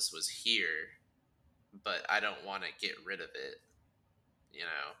even know this was here, but I don't want to get rid of it, you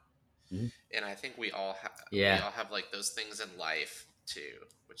know. Mhm. And I think we Yeah. all have like those things in life too,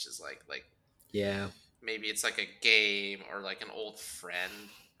 which is like Yeah. maybe it's like a game or like an old friend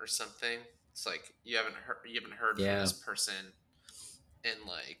or something. It's like you haven't heard from Yeah. this person in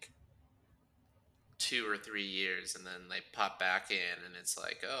like 2 or 3 years, and then they pop back in, and it's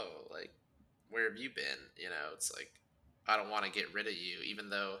like, oh, like, where have you been? You know, it's like, I don't want to get rid of you, even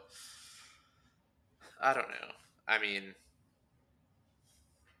though I don't know. I mean,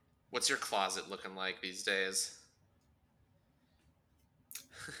 what's your closet looking like these days?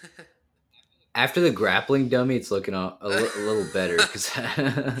 After the grappling dummy, it's looking a little better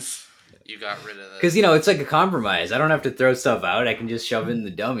because You got rid of the. it's like a compromise. I don't have to throw stuff out. I can just shove it in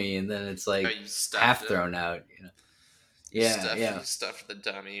the dummy, and then it's Oh, like you stuffed half it. thrown out. You Yeah, stuffed yeah. you stuffed the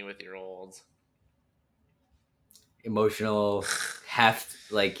dummy with your old Emotional,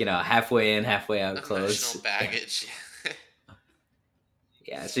 halfway in, halfway out emotional clothes. Yeah. baggage.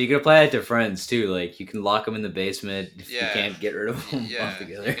 Yeah, so you can apply that to friends too. Like you can lock them in the basement if you Yeah, can't get rid of them yeah.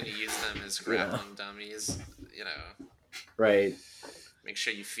 You altogether. can use them as You know, grappling dummies. You know, right? make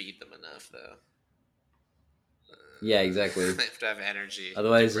sure you feed them enough though. Yeah, exactly. They have to have energy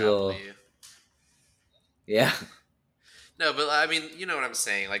to Otherwise, grapple it'll you. yeah. No, but I mean, you know what I'm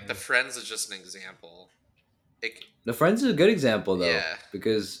saying. Like the friends is just an example. It, The friends is a good example though yeah,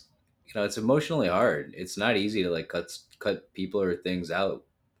 because it's emotionally hard. It's not easy to like cut people or things out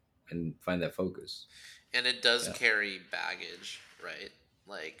and find that focus. and it does Yeah, carry baggage, right?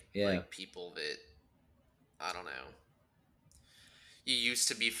 yeah, Like people that I don't know. You used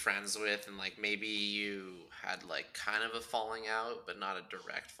to be friends with, and like maybe you had like kind of a falling out, but not a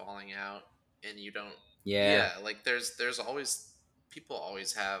direct falling out, and you don't. yeah. Yeah, like there's always people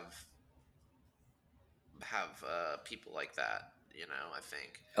always have people like that. You know, I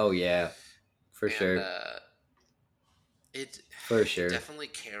think, Oh yeah, for and sure, it for it sure. definitely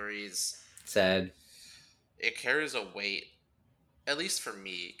carries Sad. a weight, at least for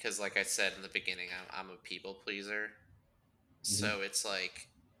me, because like I said in the beginning, I'm a people pleaser, Hmm. so it's like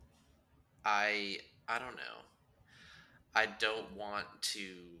I I don't know, I don't want to.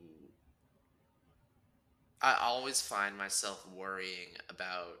 I always find myself worrying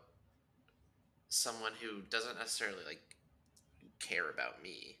about someone who doesn't necessarily like care about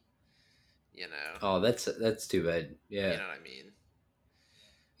me, you know. Oh, that's too bad. You Yeah, know what I mean?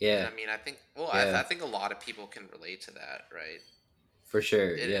 And yeah, I mean, I think, well, I yeah, think a lot of people can relate to that, right? for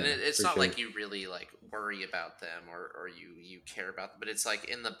sure. And Yeah, it's for not sure. like you really like worry about them, or you care about them, but it's like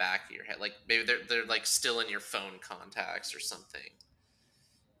in the back of your head, like maybe they're like still in your phone contacts or something,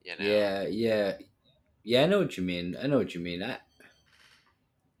 you know. Yeah, yeah, yeah. I know what you mean. I know what you mean. I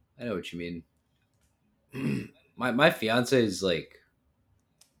know what you mean. My fiance is like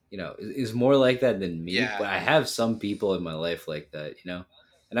is more like that than me, Yeah, but I have some people in my life like that,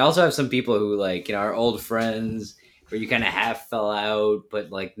 and I also have some people who like are old friends where you kind of half fell out,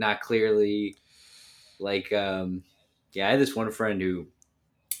 but like not clearly. Like, yeah, I had this one friend who,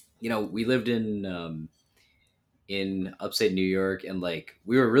 we lived in upstate New York, and like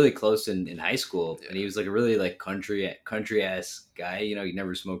we were really close in high school, and he Yeah. was like a really like country ass guy. He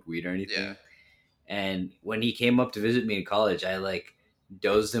never smoked weed or Yeah. anything. And when he came up to visit me in college, I like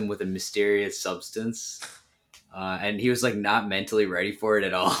dosed him with a mysterious substance, and he was like not mentally ready for it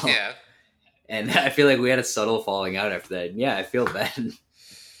at all. Yeah. And I feel like we had a subtle falling out after that. And yeah, I feel bad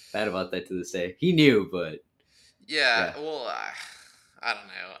about that to this day. He knew, but Yeah. yeah, Well, I don't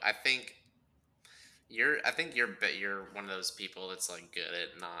know. I think you're one of those people that's like good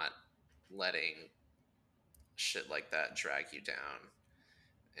at not letting shit like that drag you down.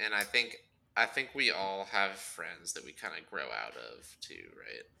 And I think we all have friends that we kind of grow out of too,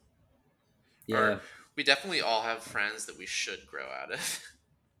 right? Or yeah, we definitely all have friends that we should grow out of.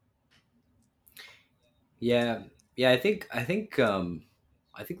 yeah, yeah. I think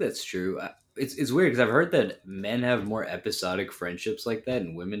that's true. It's weird because I've heard that men have more episodic friendships like that,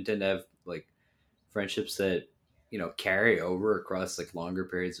 and women tend to have like friendships that carry over across like longer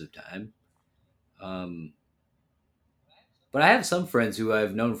periods of time. Um, but I have some friends who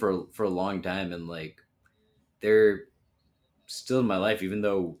I've known for a long time, and like they're still in my life, even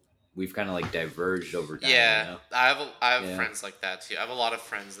though we've kind of like diverged over time. Yeah, I have Yeah, friends like that too. I have a lot of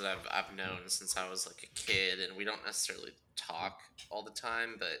friends that I've known since I was like a kid, and we don't necessarily talk all the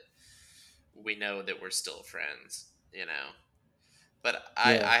time, but we know that we're still friends, you know. But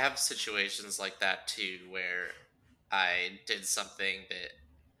yeah, I have situations like that too, where I did something that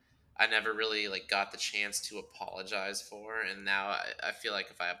I never really like got the chance to apologize for, and now I feel like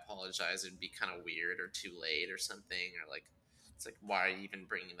if I apologize, it'd be kind of weird or too late or something, or like it's like why are you even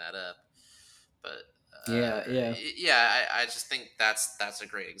bringing that up? But yeah, yeah, yeah, I just think that's a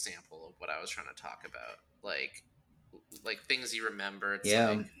great example of what I was trying to talk about. Like things you remember. It's yeah.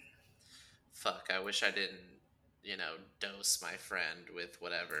 like fuck. I wish I didn't, dose my friend with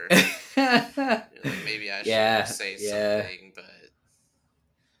whatever. Like maybe I shouldn't Yeah, say yeah, something,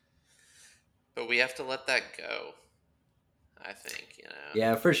 but we have to let that go. I think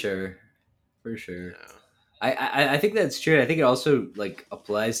yeah, for sure, for sure. you know. I think that's true. I think it also like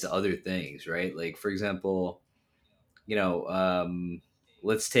applies to other things, right? Like for example, you know, um,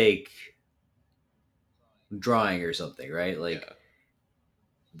 let's take drawing or something, right? Like Yeah,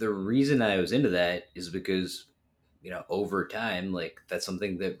 the reason I was into that is because over time, like that's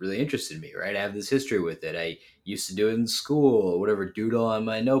something that really interested me, right? I have this history with it. I used to do it in school, whatever, doodle on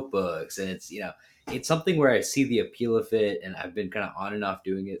my notebooks, and it's something where I see the appeal of it, and I've been kind of on and off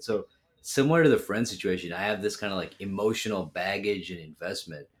doing it. So similar to the friend situation, I have this kind of like emotional baggage and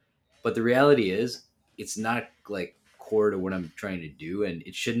investment. But the reality is, it's not like core to what I'm trying to do, and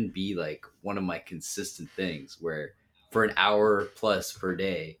it shouldn't be like one of my consistent things where for an hour plus per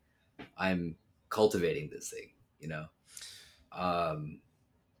day, I'm cultivating this thing, you know? Um,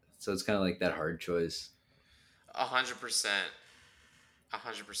 so it's kind of like that hard choice. 100%,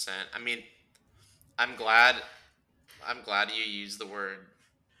 100%. I mean, I'm glad, I'm glad you used the word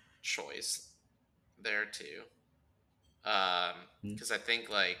choice there too, Hmm. because I think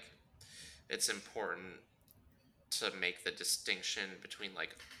like it's important to make the distinction between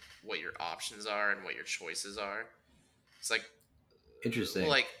like what your options are and what your choices are. It's like, Interesting.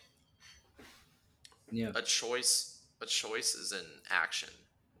 like Yeah. a choice is an action,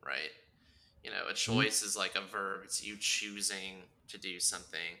 right? A Hmm. choice is like a verb. It's you choosing to do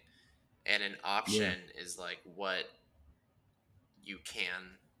something, and an Yeah. option is like what you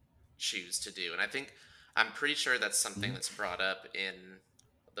can choose to do. And I'm pretty sure that's something Hmm. that's brought up in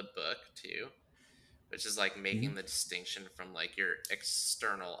the book too, which is like Hmm. making the distinction from like your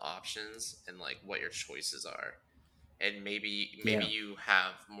external options and like what your choices are. And maybe Yeah. you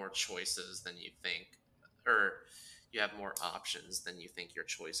have more choices than you think, or you have more options than you think your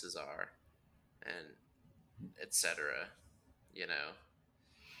choices are, and etc. You know,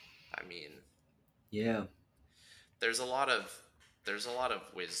 I mean, Yeah. there's a lot of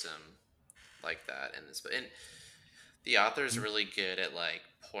wisdom like that in this book, and the author is Hmm. really good at like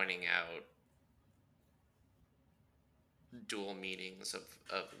pointing out dual meanings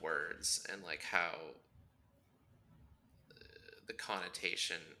of words and like how the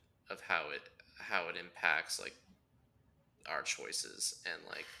connotation of how it impacts like our choices and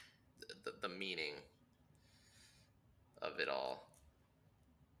like the meaning of it all.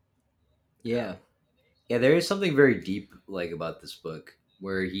 You know? Yeah. Yeah. There is something very deep like about this book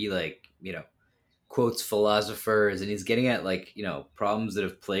where he like quotes philosophers, and he's getting at like problems that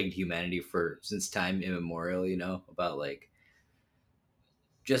have plagued humanity for since time immemorial. About like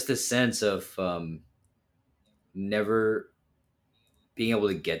just a sense of never being able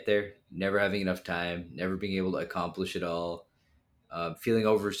to get there, never having enough time, never being able to accomplish it all, feeling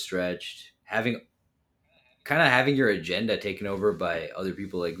overstretched, having your agenda taken over by other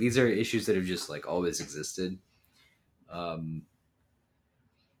people. Like these are issues that have just like always existed, um,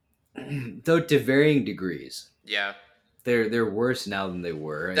 though to varying degrees. Yeah, They're worse now than they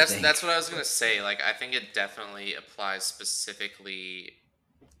were, I that's think. what I was gonna say. Like, I think it definitely applies specifically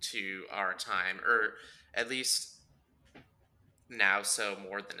to our time, or at least now, so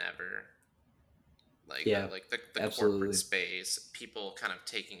more than ever. Yeah, Like the corporate absolutely. space, people kind of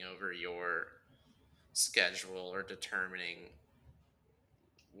taking over your schedule or determining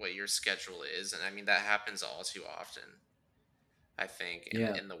what your schedule is, and I mean that happens all too often. I think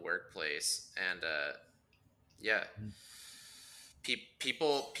Yeah. in the workplace, and yeah,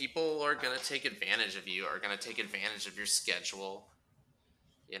 people are gonna take advantage of you, are gonna take advantage of your schedule.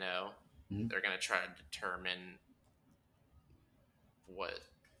 You know, Mhm. they're gonna try to determine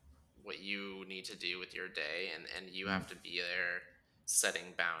what you need to do with your day, and you Mhm. have to be there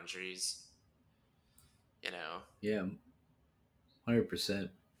setting boundaries. You know, Yeah,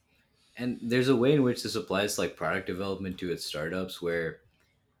 100%. And there's a way in which this applies to like product development to its startups where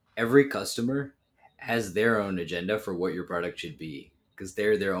every customer has their own agenda for what your product should be because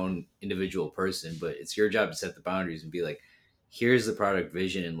they're their own individual person, but it's your job to set the boundaries and be like, here's the product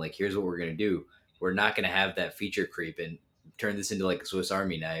vision and like here's what we're going to do. We're not going to have that feature creep and turn this into like a Swiss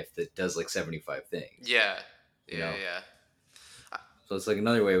Army knife that does like 75 things, yeah, you yeah, know? yeah. So it's like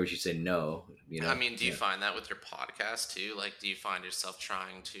another way which you say no, I mean, do you Yeah. find that with your podcast too? Like, do you find yourself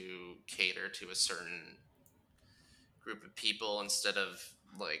trying to cater to a certain group of people instead of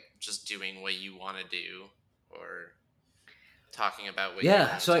like just doing what you want to do, or talking about what you Yeah,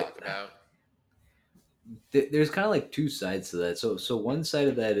 want to so talk about? there's kind of like two sides to that. So one side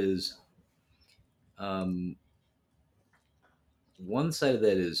of that is um one side of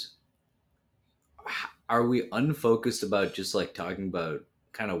that is are we unfocused about just like talking about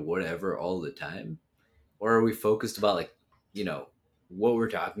kind of whatever all the time, or are we focused about like you know what we're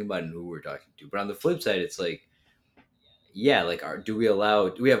talking about and who we're talking to? But on the flip side, it's like yeah, like do we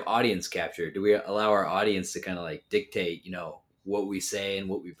have audience capture? Do we allow our audience to kind of like dictate what we say and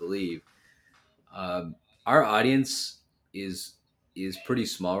what we believe? um, our audience is is pretty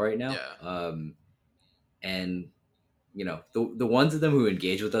small right now, Yeah, and the ones of them who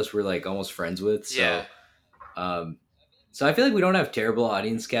engage with us we're like almost friends with. yeah. Um, so I feel like we don't have terrible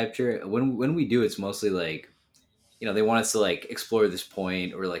audience capture. When we do, it's mostly like they want us to like explore this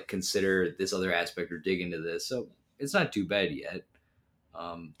point or like consider this other aspect or dig into this. So it's not too bad yet.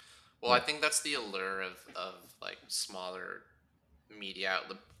 Um, Well, I but think that's the allure of like smaller media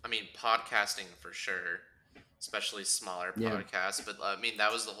outlet. I mean, podcasting for sure, especially smaller yeah, podcasts. But I mean,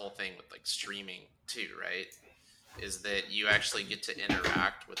 that was the whole thing with like streaming too, right? Is that you actually get to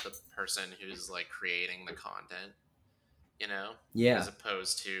interact with the person who's like creating the content, you know, as yeah,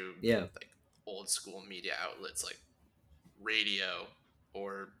 opposed to yeah, like old school media outlets like radio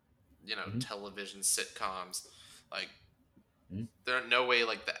or hmm television sitcoms. Like, hmm there are no way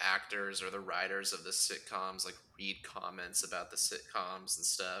like the actors or the writers of the sitcoms like read comments about the sitcoms and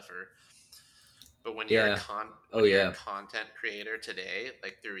stuff, or but when you're a yeah, oh when you're a yeah, content creator today,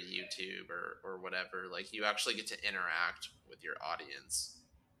 like through YouTube or whatever, like you actually get to interact with your audience,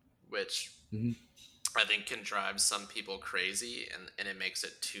 which hmm I think can drive some people crazy, and it makes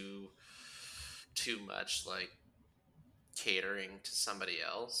it too much like catering to somebody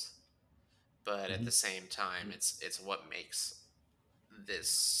else. But at hmm the same time, it's what makes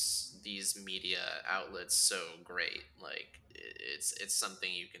these media outlets so great. Like, it's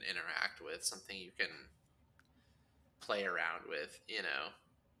something you can interact with, something you can play around with.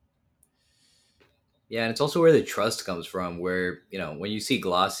 yeah, and it's also where the trust comes from. Where when you see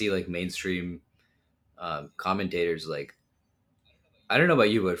glossy like mainstream commentators, like I don't know about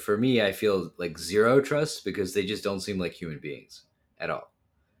you, but for me, I feel like zero trust because they just don't seem like human beings at all.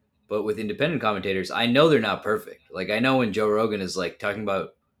 But with independent commentators, I know they're not perfect. Like I know when Joe Rogan is like talking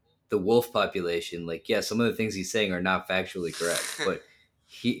about the wolf population, like yeah, some of the things he's saying are not factually correct, but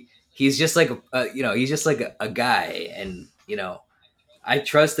he's just like he's just like a guy, and I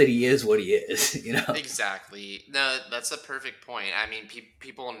trust that he is what he is. Exactly. No, that's a perfect point. I mean,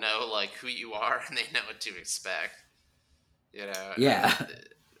 people know like who you are, and they know what to expect. You know, Yeah,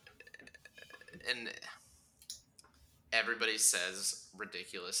 and everybody says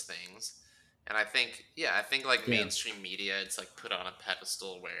ridiculous things. And I think like yeah, mainstream media, it's like put on a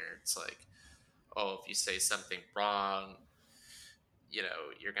pedestal where it's like, oh, if you say something wrong,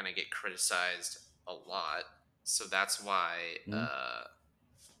 you're gonna get criticized a lot. So Mhm.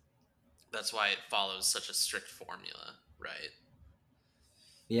 that's why it follows such a strict formula, right?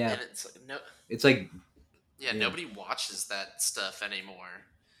 Yeah, and it's like no, it's like yeah, yeah, nobody watches that stuff anymore.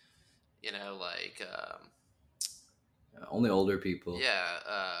 Like only older people.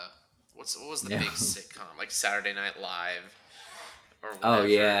 yeah, what was the Yeah. big sitcom like Saturday Night Live or Oh whatever?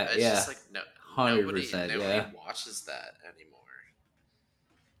 yeah, It's just yeah, like no, hundred percent. nobody Yeah, watches that anymore.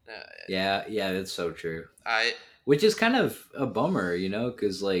 Uh, yeah, yeah. That's so true. I Which is kind of a bummer,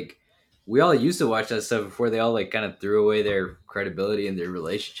 because like we all used to watch that stuff before they all like kind of threw away their credibility and their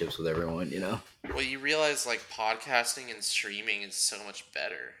relationships with everyone. well, you realize like podcasting and streaming is so much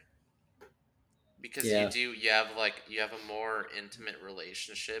better because Yeah, you have a more intimate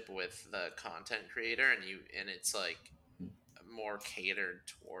relationship with the content creator and it's like more catered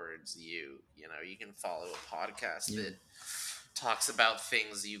towards you. You can follow a podcast yeah, that talks about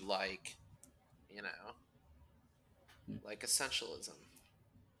things you you know, like essentialism.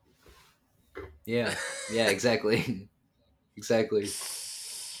 yeah, yeah. Exactly, exactly.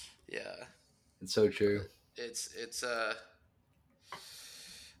 Yeah, It's so true. it's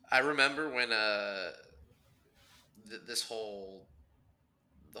I remember when this whole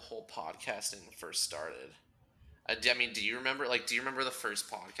the whole podcasting first started. I mean, do you remember the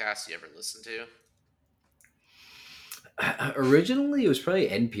first podcast you ever listened to? Originally, it was probably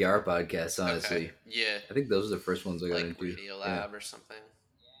NPR podcasts. Okay. Honestly, Yeah. I think those were the first ones I got Like into. Yeah, Radiolab or something.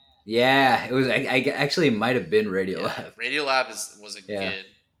 yeah. It was. I actually it might have been Yeah. Radiolab. Radiolab was a Yeah, good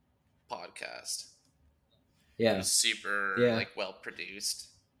podcast. It yeah, was super yeah. like well produced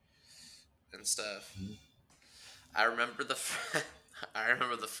and stuff. I remember I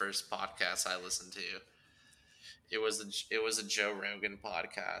remember the first podcast I listened to. It was a Joe Rogan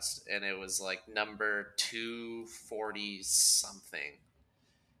podcast, and it was like number 240 something,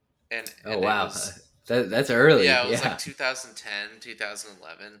 Oh and it wow, was that's early. yeah, it was like Yeah, 2010,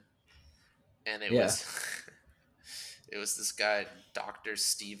 2011, and it yeah. was it was this guy, Dr.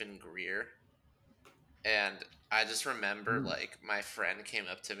 Stephen Greer, and I just remember Hmm. like my friend came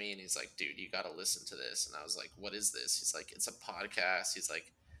up to me and he's like, "Dude, you got to listen to this," and I was like, "What is this?" He's like, "It's a podcast." He's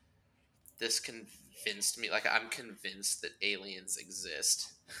like, "This convinced me. Like, I'm convinced that aliens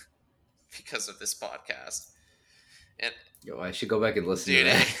exist because of this podcast." And Yo, I should go back and listen to dude,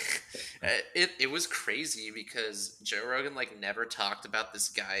 that. it was crazy because Joe Rogan like never talked about this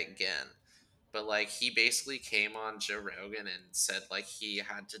guy again. But like he basically came on Joe Rogan and said like he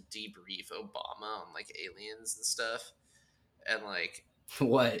had to debrief Obama on like aliens and stuff. And like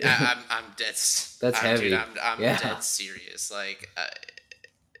What? I'm dead. That's Dude, heavy. I'm Yeah. dead serious. Like,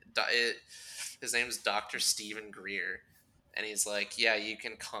 his name's Dr. Stephen Greer, and he's like, yeah, you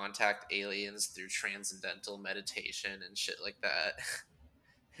can contact aliens through transcendental meditation and shit like that.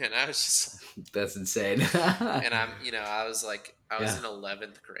 And I was just, That's insane. and I was Yeah. in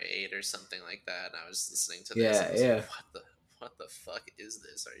 11th grade or something like that, and I was listening to this, and Yeah. I was like, Yeah. what the fuck is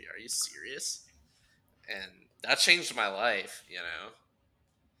this? Are you serious? And that changed my life, that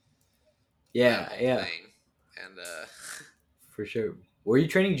Yeah. whole Yeah. thing. And For sure. Were you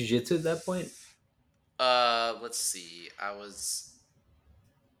training jujitsu at that point? let's see. I was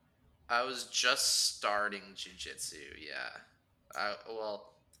just starting jujitsu. Yeah. Well,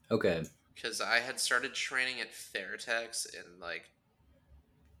 Okay. because I had started training at Fairtex in like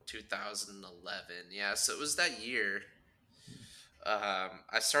 2011. Yeah, so it was that year.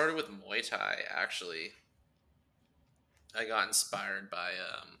 I started with Muay Thai actually. I got inspired by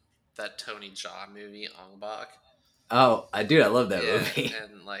that Tony Jaa movie Ong Bak. Oh, I love that Yeah, movie.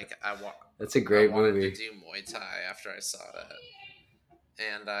 and like That's a I great wanted to movie. do Muay Thai after I saw that,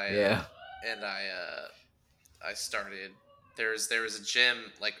 and I Yeah. and I started. There was a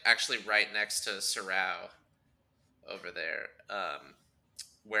gym like actually right next to Sorao over there,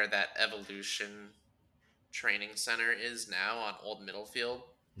 where that Evolution training center is now on Old Middlefield.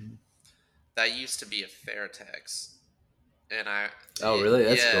 That used to be a Fairtex, and Oh, really?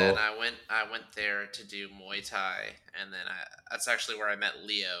 That's yeah, and cool. I went there to do Muay Thai, and then that's actually where I met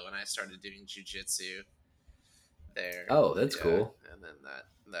Leo, and I started doing jujitsu there. Oh, that's Yeah, cool. and then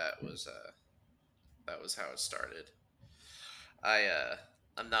that was how it started.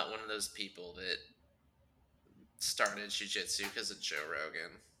 I'm not one of those people that started jujitsu because of Joe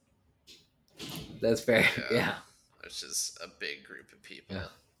Rogan. That's fair. Yeah, Yeah. it's just a big group of Yeah.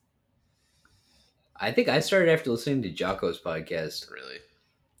 people. I think I started after listening to Jocko's podcast. Really.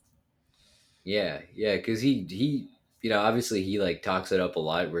 Yeah, yeah, because he obviously he like talks it up a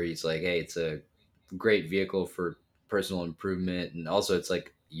lot where he's like, hey, it's a great vehicle for personal improvement, and also it's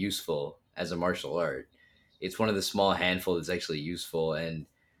like useful as a martial art. It's one of the small handful that's actually useful, and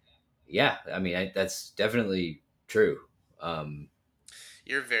yeah, I mean that's definitely true. Um,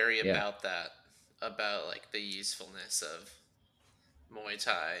 You're very yeah, about that, about like the usefulness of Muay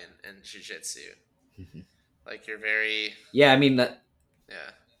Thai and Jiu Jitsu. Like you're very Yeah, I mean that.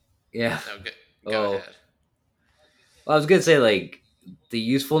 yeah. Yeah. No, go Oh, ahead. well, I was gonna say like the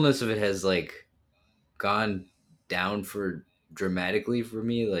usefulness of it has like gone down for dramatically for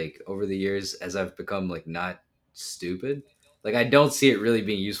me like over the years as I've become like not stupid. Like I don't see it really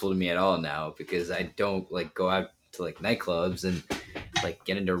being useful to me at all now because I don't like go out to like nightclubs and like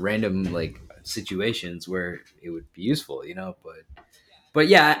get into random like situations where it would be useful, you know. But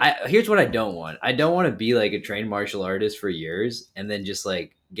yeah, here's what I don't want. I don't want to be like a trained martial artist for years and then just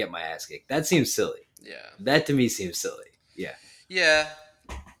like get my ass kicked. That seems silly. Yeah. That to me seems silly. Yeah, Yeah.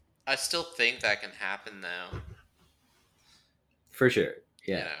 I still think that can happen though. for sure.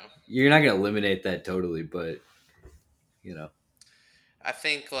 You Yeah, know. you're not gonna eliminate that totally, but you know. I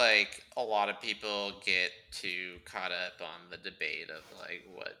think like a lot of people get too caught up on the debate of like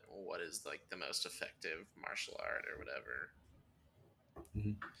what is like the most effective martial art or whatever.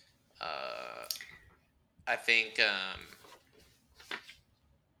 Mhm. Uh, I think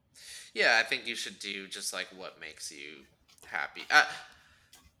yeah, I think you should do just like what makes you happy.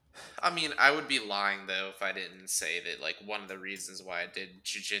 I mean, I would be lying though if I didn't say that like one of the reasons why I did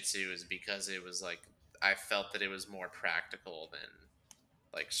jujitsu is because it was like I felt that it was more practical than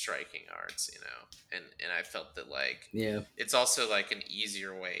like striking arts, you know, and I felt that like Yeah, it's also like an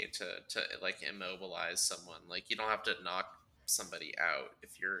easier way to like immobilize someone. Like you don't have to knock somebody out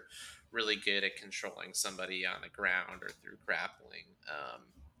if you're really good at controlling somebody on the ground or through grappling.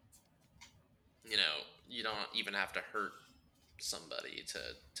 You know, you don't even have to hurt somebody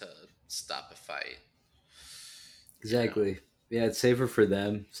to stop a fight. You know, exactly. Yeah, it's safer for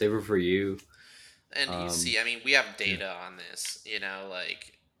them, safer for you. and you Um, see, I mean, we have yeah, data on this. You know,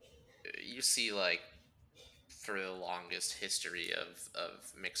 like you see, like for the longest history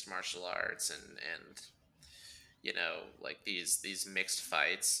of mixed martial arts and you know like these mixed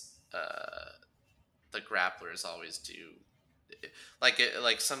fights the grapplers always do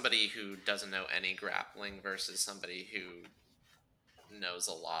like somebody who doesn't know any grappling versus somebody who knows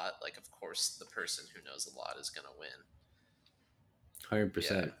a lot, like of course the person who knows a lot is going to win.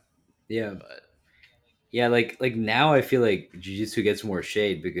 100%. Yeah, Yeah, but yeah. Like now, I feel like jiu-jitsu gets more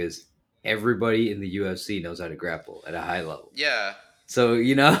shade because everybody in the UFC knows how to grapple at a high level. yeah. So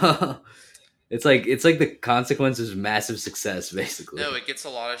you know, it's like the consequences of massive success, No, basically. it gets a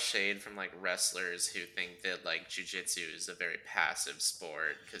lot of shade from like wrestlers who think that like jujitsu is a very passive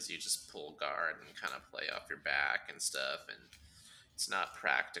sport because you just pull guard and kind of play off your back and stuff, and it's not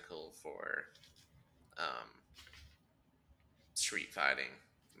practical for um, street fighting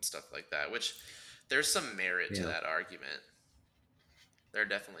and stuff like that. Which there's some merit to Yeah, that argument. There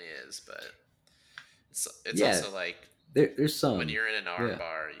definitely is, but it's yeah. also like There's when some. you're in an Yeah,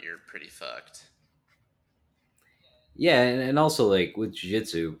 armbar, you're pretty fucked. yeah, and also like with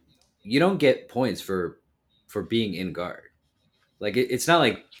jiu-jitsu, you don't get points for being in guard. Like it's not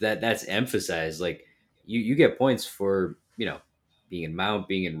like that's emphasized. Like you get points for being in mount,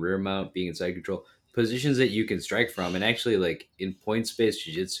 being in rear mount, being in side control, positions that you can strike from. And actually, like in points based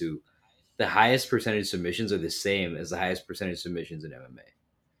jiu-jitsu, the highest percentage submissions are the same as the highest percentage submissions in MMA.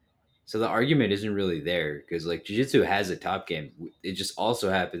 So the argument isn't really there because like jiu-jitsu has a top game. It just also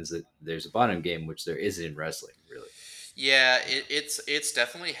happens that there's a bottom game, which there isn't in wrestling, really. Yeah, it's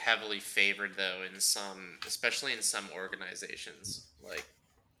definitely heavily favored though in some, especially in some organizations. Like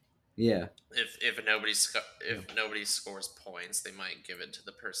Yeah. if nobody scores points, they might give it to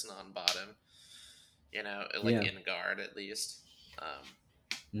the person on bottom. You know, like Yeah. in guard at least. Um,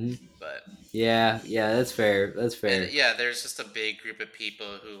 Mhm. but Yeah. Yeah. That's fair. That's and fair. yeah, there's just a big group of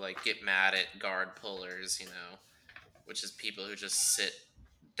people who like get mad at guard pullers. You know, which is people who just sit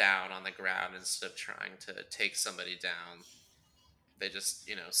down on the ground instead of trying to take somebody down. They just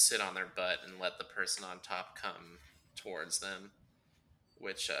sit on their butt and let the person on top come towards them,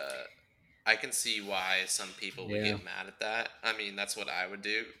 which I can see why some people would Yeah. get mad at that. I mean, that's what I would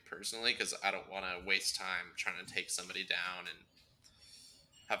do personally because I don't want to waste time trying to take somebody down and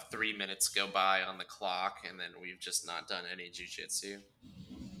have 3 minutes go by on the clock and then we've just not done any jujitsu.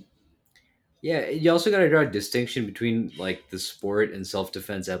 Yeah, you also got to draw a distinction between like the sport and self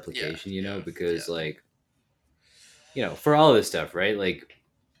defense Yeah, application, yeah, because yeah, like, for all this stuff, right? Like,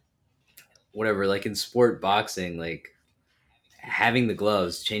 whatever, like in sport boxing, like having the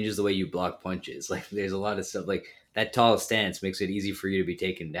gloves changes the way you block punches. Like, there's a lot of stuff like that tall stance makes it easy for you to be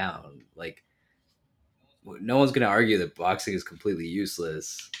taken down. Like, no one's going to argue that boxing is completely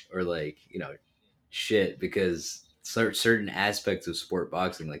useless or like, shit because certain aspects of sport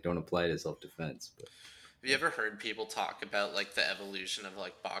boxing like don't apply to self defense. Have you ever heard people talk about like the evolution of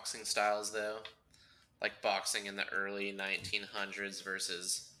like boxing styles though? like boxing in the early 1900s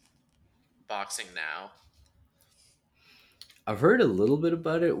versus boxing now. I've heard a little bit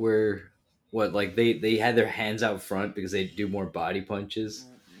about it where what like they had their hands out front because they do more body punches.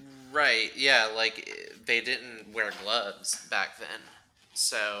 Right, yeah, like they didn't wear gloves back then.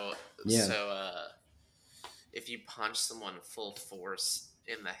 So Yeah, so if you punch someone full force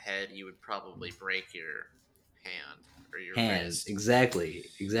in the head, you would probably break your hand or your hand, wrist, exactly,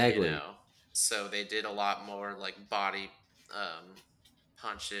 you exactly. know. So they did a lot more like body um,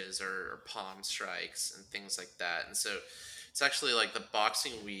 punches or palm strikes and things like that. And so it's actually like the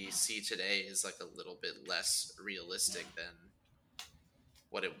boxing we see today is like a little bit less realistic than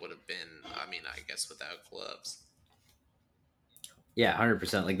what it would have been. I mean, I guess without gloves. Yeah,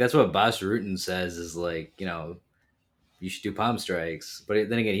 100%. Like that's what Bas Rutten says is like, you should do palm strikes. But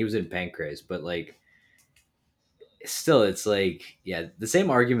then again, he was in Pancrase, but like still it's like yeah, the same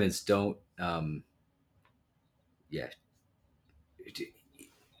arguments don't yeah,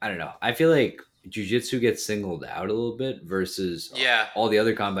 I don't know. I feel like jujitsu gets singled out a little bit versus Yeah, all the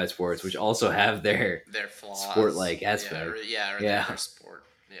other combat sports, which also have their their sport flaws. like aspect. Or their Yeah, sport.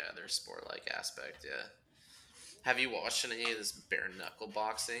 Yeah, their sport like aspect. Yeah. Have you watched any of this bare knuckle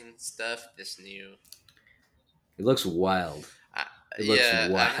boxing stuff? This new. it looks wild. I, It looks yeah,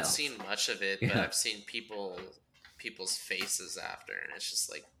 I haven't wild. seen much of it, but Yeah. I've seen people's faces after, and it's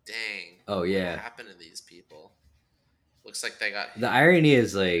just like, dang, Oh what yeah. happened to these people? Looks like they got The hit. irony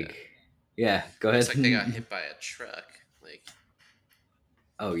is Yeah, like, yeah. Go looks ahead. like they got hit by a truck. Like,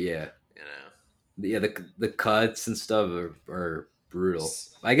 Oh yeah. you know, Yeah, the cuts and stuff are brutal.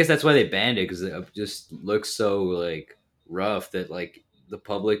 S- I guess that's why they banned it because it just looks so like rough that like the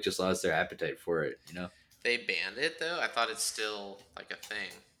public just lost their appetite for it. they banned it though. I thought it's still like a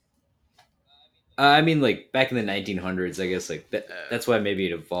thing. I mean, like back in the 1900s, I guess like that. Uh, That's why maybe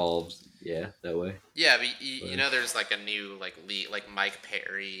it evolved. Yeah, that way. yeah, but you But know, there's like a new like league, like Mike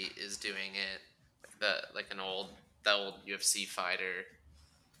Perry is doing it. Like the old UFC fighter.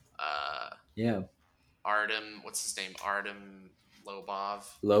 Uh, yeah, Artem, what's his name? Artem Lobov.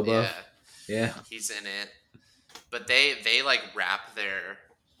 Lobov. Yeah, Yeah, he's in it. But they like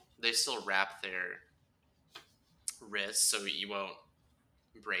they still wrap their wrists so you won't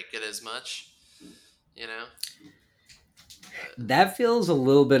break it as much. You know. But that feels a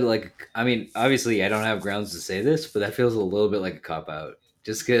little bit like. I mean, obviously, I don't have grounds to say this, but that feels a little bit like a cop out.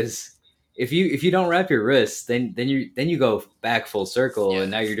 Just because if you don't wrap your wrists, then you go back full circle, yeah,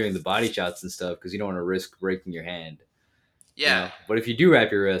 and now you're doing the body shots and stuff because you don't want to risk breaking your hand. yeah, But if you do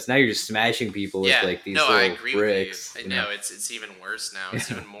wrap your wrist, now you're just smashing people with yeah. like these No, I little agree with you. bricks. I know it's even worse now. It's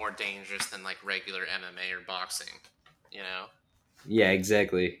even more dangerous than like regular MMA or boxing. You know. Yeah,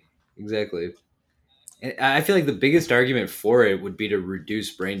 exactly, exactly. And I feel like the biggest argument for it would be to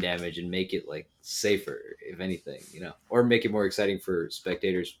reduce brain damage and make it like safer, if anything, or make it more exciting for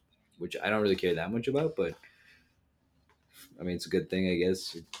spectators, which I don't really care that much about. But I mean, it's a good thing, I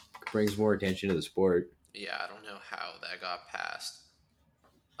guess. It brings more attention to the sport. Yeah, I don't know how that got passed.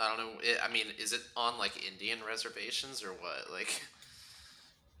 I don't know. I mean, is it on like Indian reservations or what? Like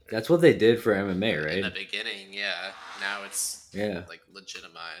That's what they did for MMA, in the right? beginning, yeah. Now it's Yeah, like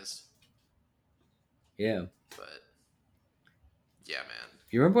legitimized, yeah. but yeah, man.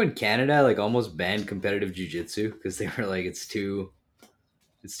 You remember when Canada like almost banned competitive jujitsu because they were like, it's too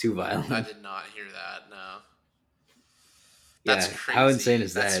I violent. did not hear that. No, that's Yeah, how insane crazy.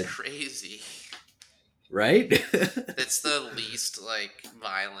 is That's that, crazy. right? It's the least like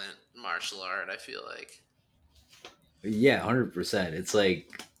violent martial art. I feel like. Yeah, 100%. It's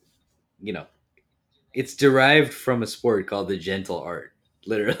like you know, it's derived from a sport called the gentle art,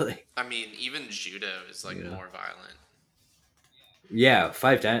 literally. I mean, even judo is like You know, more violent. yeah,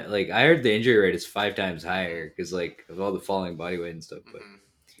 5 times. Like I heard the injury rate is 5 times Hmm higher because like of all the falling body weight and stuff. But hmm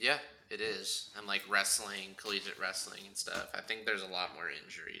Yeah, it is. And like wrestling, collegiate wrestling and stuff. I think there's a lot more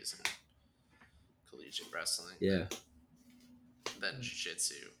injuries in collegiate wrestling yeah, than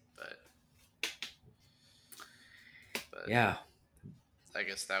jiu-jitsu, but yeah, I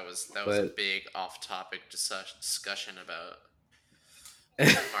guess that was a but big off-topic discussion about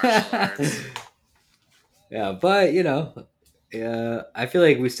martial arts. yeah, but yeah, I feel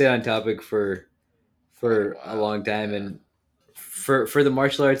like we stay on topic for Quite a a while. long time, Yeah, and for the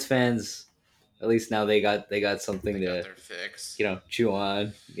martial arts fans, at least now they got they something got to their fix. chew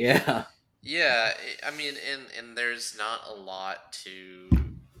on. Yeah, Yeah, I mean, and there's not a lot to.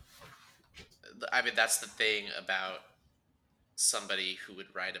 I mean, that's the thing about somebody who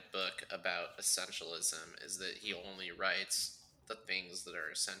would write a book about essentialism is that he only writes the things that are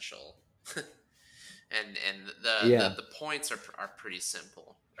essential. and Yeah. the points are pretty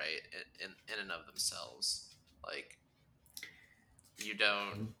simple, right? In and of themselves, like you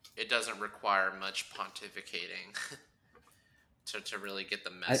don't. Mhm. It doesn't require much pontificating to really get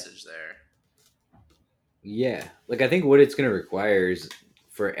the I message there. Yeah, like I think what it's gonna require is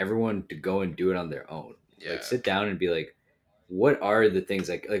for everyone to go and do it on their own. Like Yeah, sit down and be like, what are the things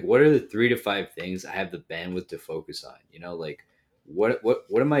like what are the 3 to 5 things I have the bandwidth to focus on? Like what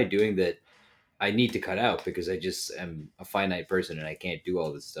am I doing that I need to cut out because I just am a finite person and I can't do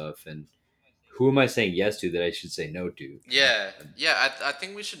all this stuff, and who am I saying yes to that I should say no to? yeah, And yeah. I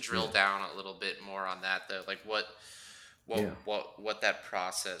think we should drill yeah, down a little bit more on that though, like yeah, what that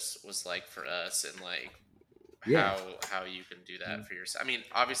process was like for us, and like yeah, how you can do yeah, that for yourself. I mean,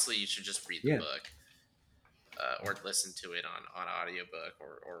 obviously, you should just read the yeah, book or listen to it on audiobook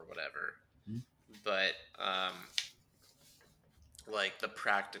or whatever. mhm, But like the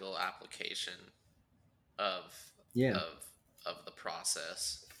practical application of yeah, of of the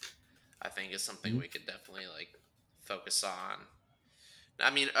process, I think is something mhm, we could definitely like focus on. I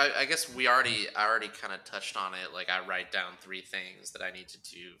mean, I guess I already kind of touched on it. Like I write down 3 things that I need to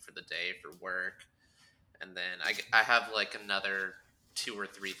do for the day for work, and then I have like another 2 or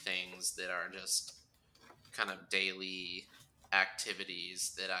 3 things that are just kind of daily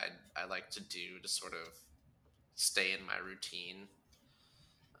activities that I like to do to sort of stay in my routine.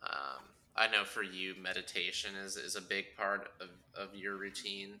 I know for you, meditation is a big part of your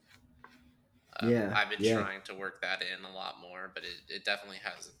routine. yeah, I've been yeah, trying to work that in a lot more, but it definitely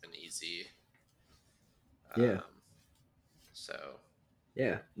hasn't been easy. yeah. Um, so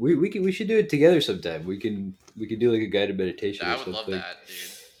Yeah, we should do it together sometime. We can do like a guided meditation or I would love something. that, dude.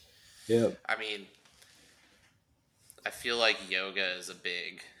 Yeah, I mean, I feel like yoga is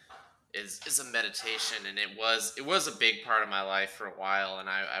a meditation, and it was a big part of my life for a while, and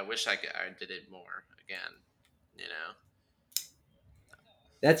I wish I did it more again. You know?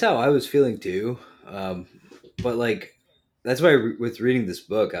 that's how I was feeling too. But like, that's why with reading this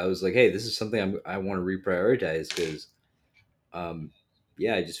book, I was like, hey, this is something I want to reprioritize because, um,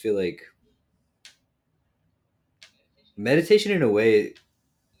 yeah, I just feel like meditation in a way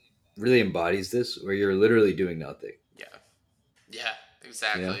really embodies this, where you're literally doing nothing. Yeah, yeah,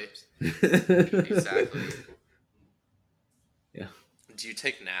 You know. exactly, exactly. Yeah. Do you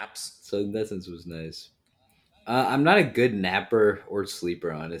take naps? So in that sense, it was nice. I'm not a good napper or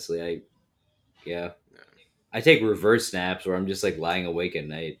sleeper, honestly. Yeah, No. I take reverse naps where I'm just like lying awake at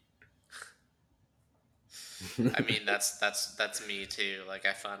night. I mean, that's me too. Like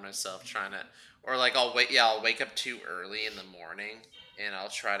I find myself trying to, or like I'll wake up too early in the morning, and I'll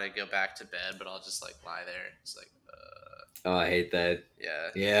try to go back to bed, but I'll just like lie there. It's like, Oh, I hate that. yeah,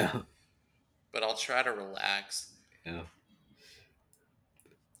 Yeah, but I'll try to relax yeah,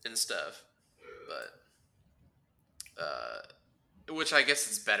 and stuff. But which I guess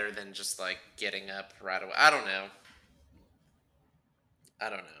is better than just like getting up right away. I don't know,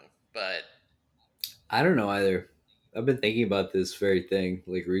 but I don't know either. I've been thinking about this very thing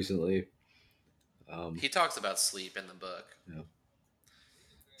like recently. he talks about sleep in the book. You know.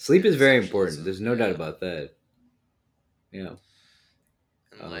 Sleep is very important. Essentialism, There's no doubt yeah, about that. Yeah.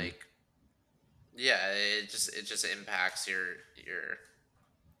 and Um, like yeah, it just impacts your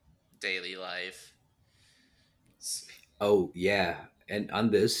daily life. oh yeah, and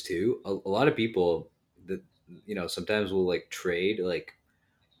on this too, a lot of people that sometimes will like trade like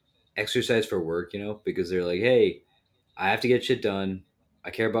exercise for work. Because they're like, hey, I have to get shit done. I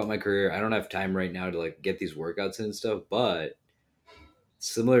care about my career. I don't have time right now to like get these workouts in and stuff. But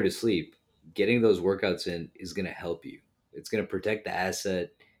similar to sleep, getting those workouts in is going to help you. It's going to protect the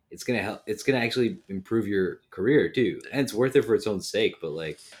asset. It's going to help. It's going to actually improve your career too, and it's worth it for its own sake. But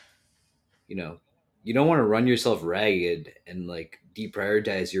like, you know, you don't want to run yourself ragged and like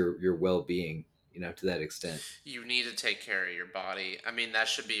deprioritize your well being. To that extent. You need to take care of your body. I mean, that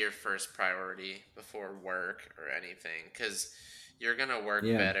should be your first priority before work or anything, because you're gonna work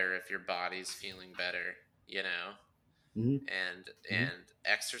Yeah. better if your body's feeling better. You know, Hmm. Hmm. and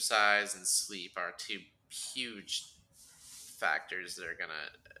exercise and sleep are 2 huge factors that are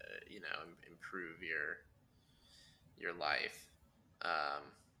gonna improve your life.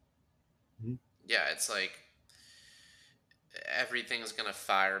 Um, Hmm. yeah, it's like everything's gonna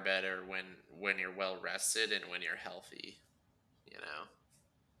fire better when you're well rested and when you're healthy. You know,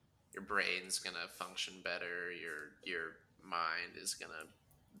 your brain's gonna function better. Your mind is gonna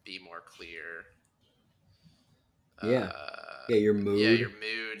be more clear. Yeah. Uh, Yeah. Your yeah, your mood.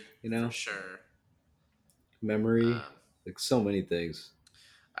 mood You for know, sure. memory, Um, like so many things.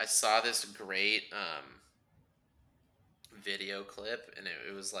 I saw this great video clip, and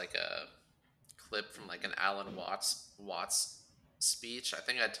it was like a clip from like an Alan Watts speech. I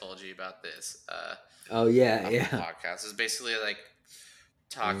think I told you about this Oh yeah, on the yeah. podcast. It's basically like I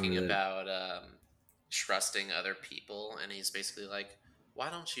talking remember that. about trusting other people, and he's basically like, "Why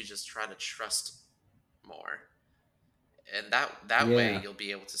don't you just try to trust more?" And that way Yeah. you'll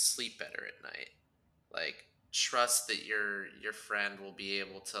be able to sleep better at night. Like trust that your friend will be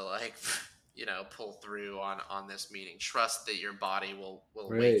able to like pull through on this meeting. Trust that your body Right. will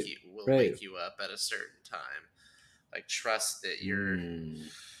Right. wake you up at a certain time. Like trust that your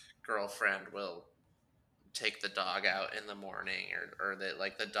Mm. girlfriend will take the dog out in the morning, or that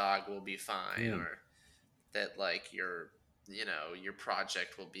like the dog will be fine, Yeah. or that like your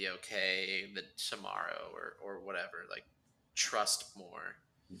project will be okay that tomorrow, or whatever. Like trust more,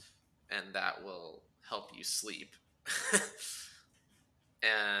 and that will help you sleep.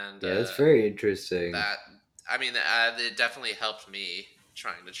 And Yeah, that's very interesting. that I mean, it definitely helped me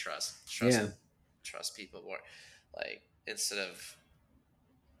trying to Yeah. trust people more. Like instead of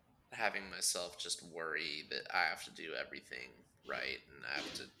having myself just worry that I have to do everything right, and I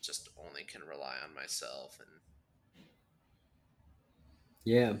have to just only can rely on myself. And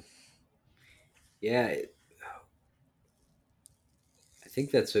Yeah. Yeah. I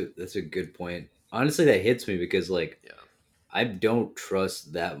think that's a good point. Honestly, that hits me because like yeah, I don't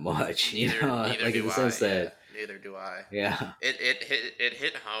trust that much, neither like in do the I. sense Yeah, that neither do I. yeah. It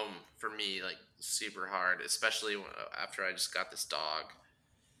hit home for me like super hard, especially after I just got this dog.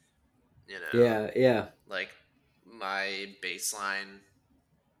 You know, Yeah, yeah. like my baseline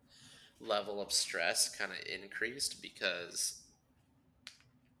level of stress kind of increased because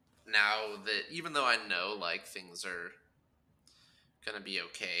now that even though I know like things are gonna be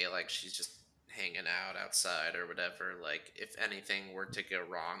okay, like she's just hanging out outside or whatever, like if anything were to go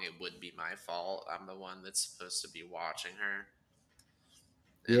wrong, it would be my fault. I'm the one that's supposed to be watching her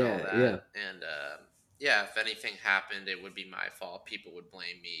and all Yeah, that. yeah. And yeah, if anything happened, it would be my fault. People would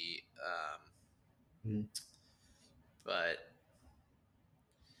blame me. Mhm. But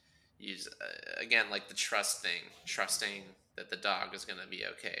use again like the trust thing, trusting that the dog is going to be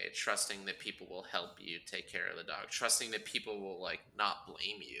okay, trusting that people will help you take care of the dog, trusting that people will like not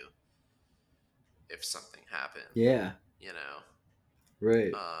blame you if something happened, Yeah. you know.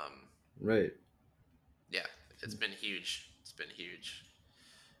 Right. um Right. yeah, it's been huge. It's been huge,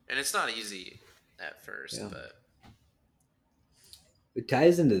 and it's not easy at first, Yeah. but It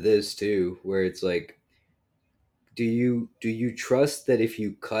ties into this too, where it's like, do you trust that if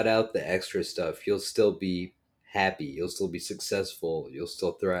you cut out the extra stuff, you'll still be happy, you'll still be successful, you'll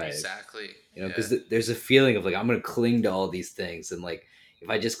still thrive? exactly. Because Yeah. there's a feeling of like I'm gonna cling to all these things, and like if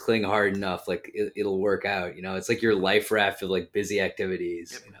I just cling hard enough, like it'll work out. It's like your life raft of like busy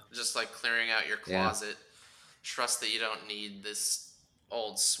activities. Yep. Just like clearing out your Yeah. closet. Trust that you don't need this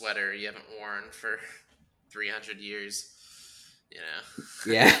old sweater you haven't worn for 300 years. You know?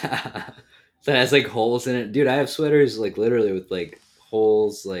 Yeah. That has like holes in it, dude. I have sweaters like literally with like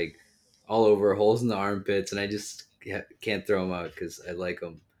holes like all over, holes in the armpits, and I just can't throw them out because I like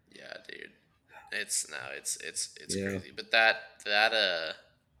them. Yeah, dude. It's no, it's Yeah. crazy. But that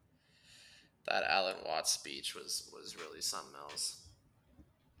Alan Watts speech was really something else.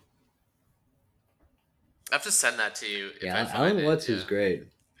 I have to send that to you if I Yeah, find Alan it. Watts is Yeah. great.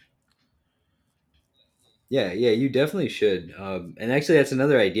 Yeah, yeah, you definitely should. And actually, that's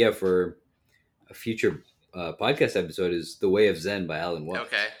another idea for a future podcast episode is The Way of Zen by Alan Okay.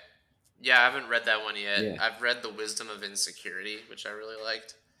 Watts. Yeah, I haven't read that one yet. Yeah. I've read The Wisdom of Insecurity, which I really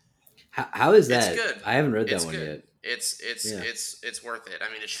liked. How is It's that? good. I haven't read that It's one good. yet. It's Yeah. it's it's worth it. I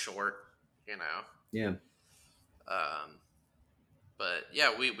mean, it's short, you know. Yeah. Um, but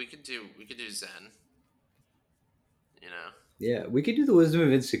yeah, we could do Zen, you know. Yeah. We could do The Wisdom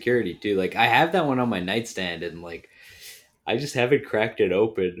of Insecurity too. Like, I have that one on my nightstand and like, I just haven't cracked it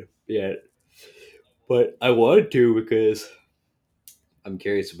open yet. But I wanted to because I'm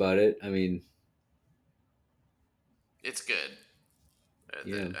curious about it. I mean, It's good.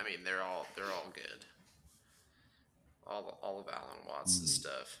 yeah. I mean, they're all good. All of Alan Watts' Mm.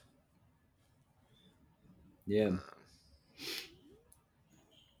 stuff. Yeah. Um,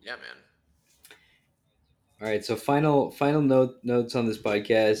 yeah, man. All right. So final notes on this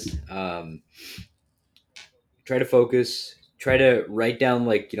podcast. Try to focus. Try to write down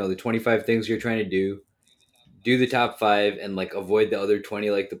like the 25 things you're trying to do. Do the top five and like avoid the other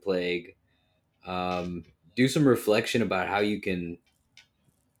 20 like the plague. Do some reflection about how you can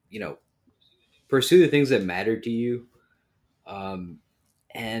you know pursue the things that matter to you, um,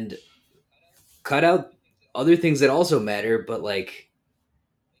 and cut out other things that also matter, but like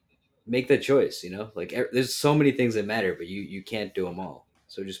make that choice. Like there's so many things that matter, but you can't do them all.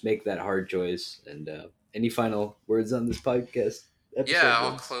 So just make that hard choice. And any final words on this podcast Yeah, episode, I'll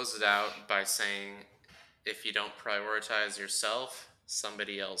Vince? close it out by saying if you don't prioritize yourself,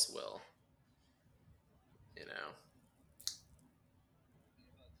 somebody else will. You know?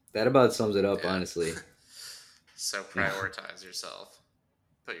 That about sums it up, Yeah. honestly. So prioritize yourself.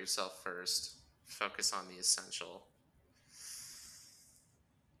 Put yourself first. Focus on the essential.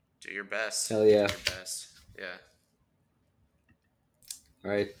 Do your best. Hell yeah. Do your best. Yeah. All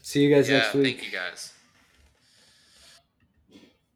right. See you guys Yeah. next week. Thank you guys.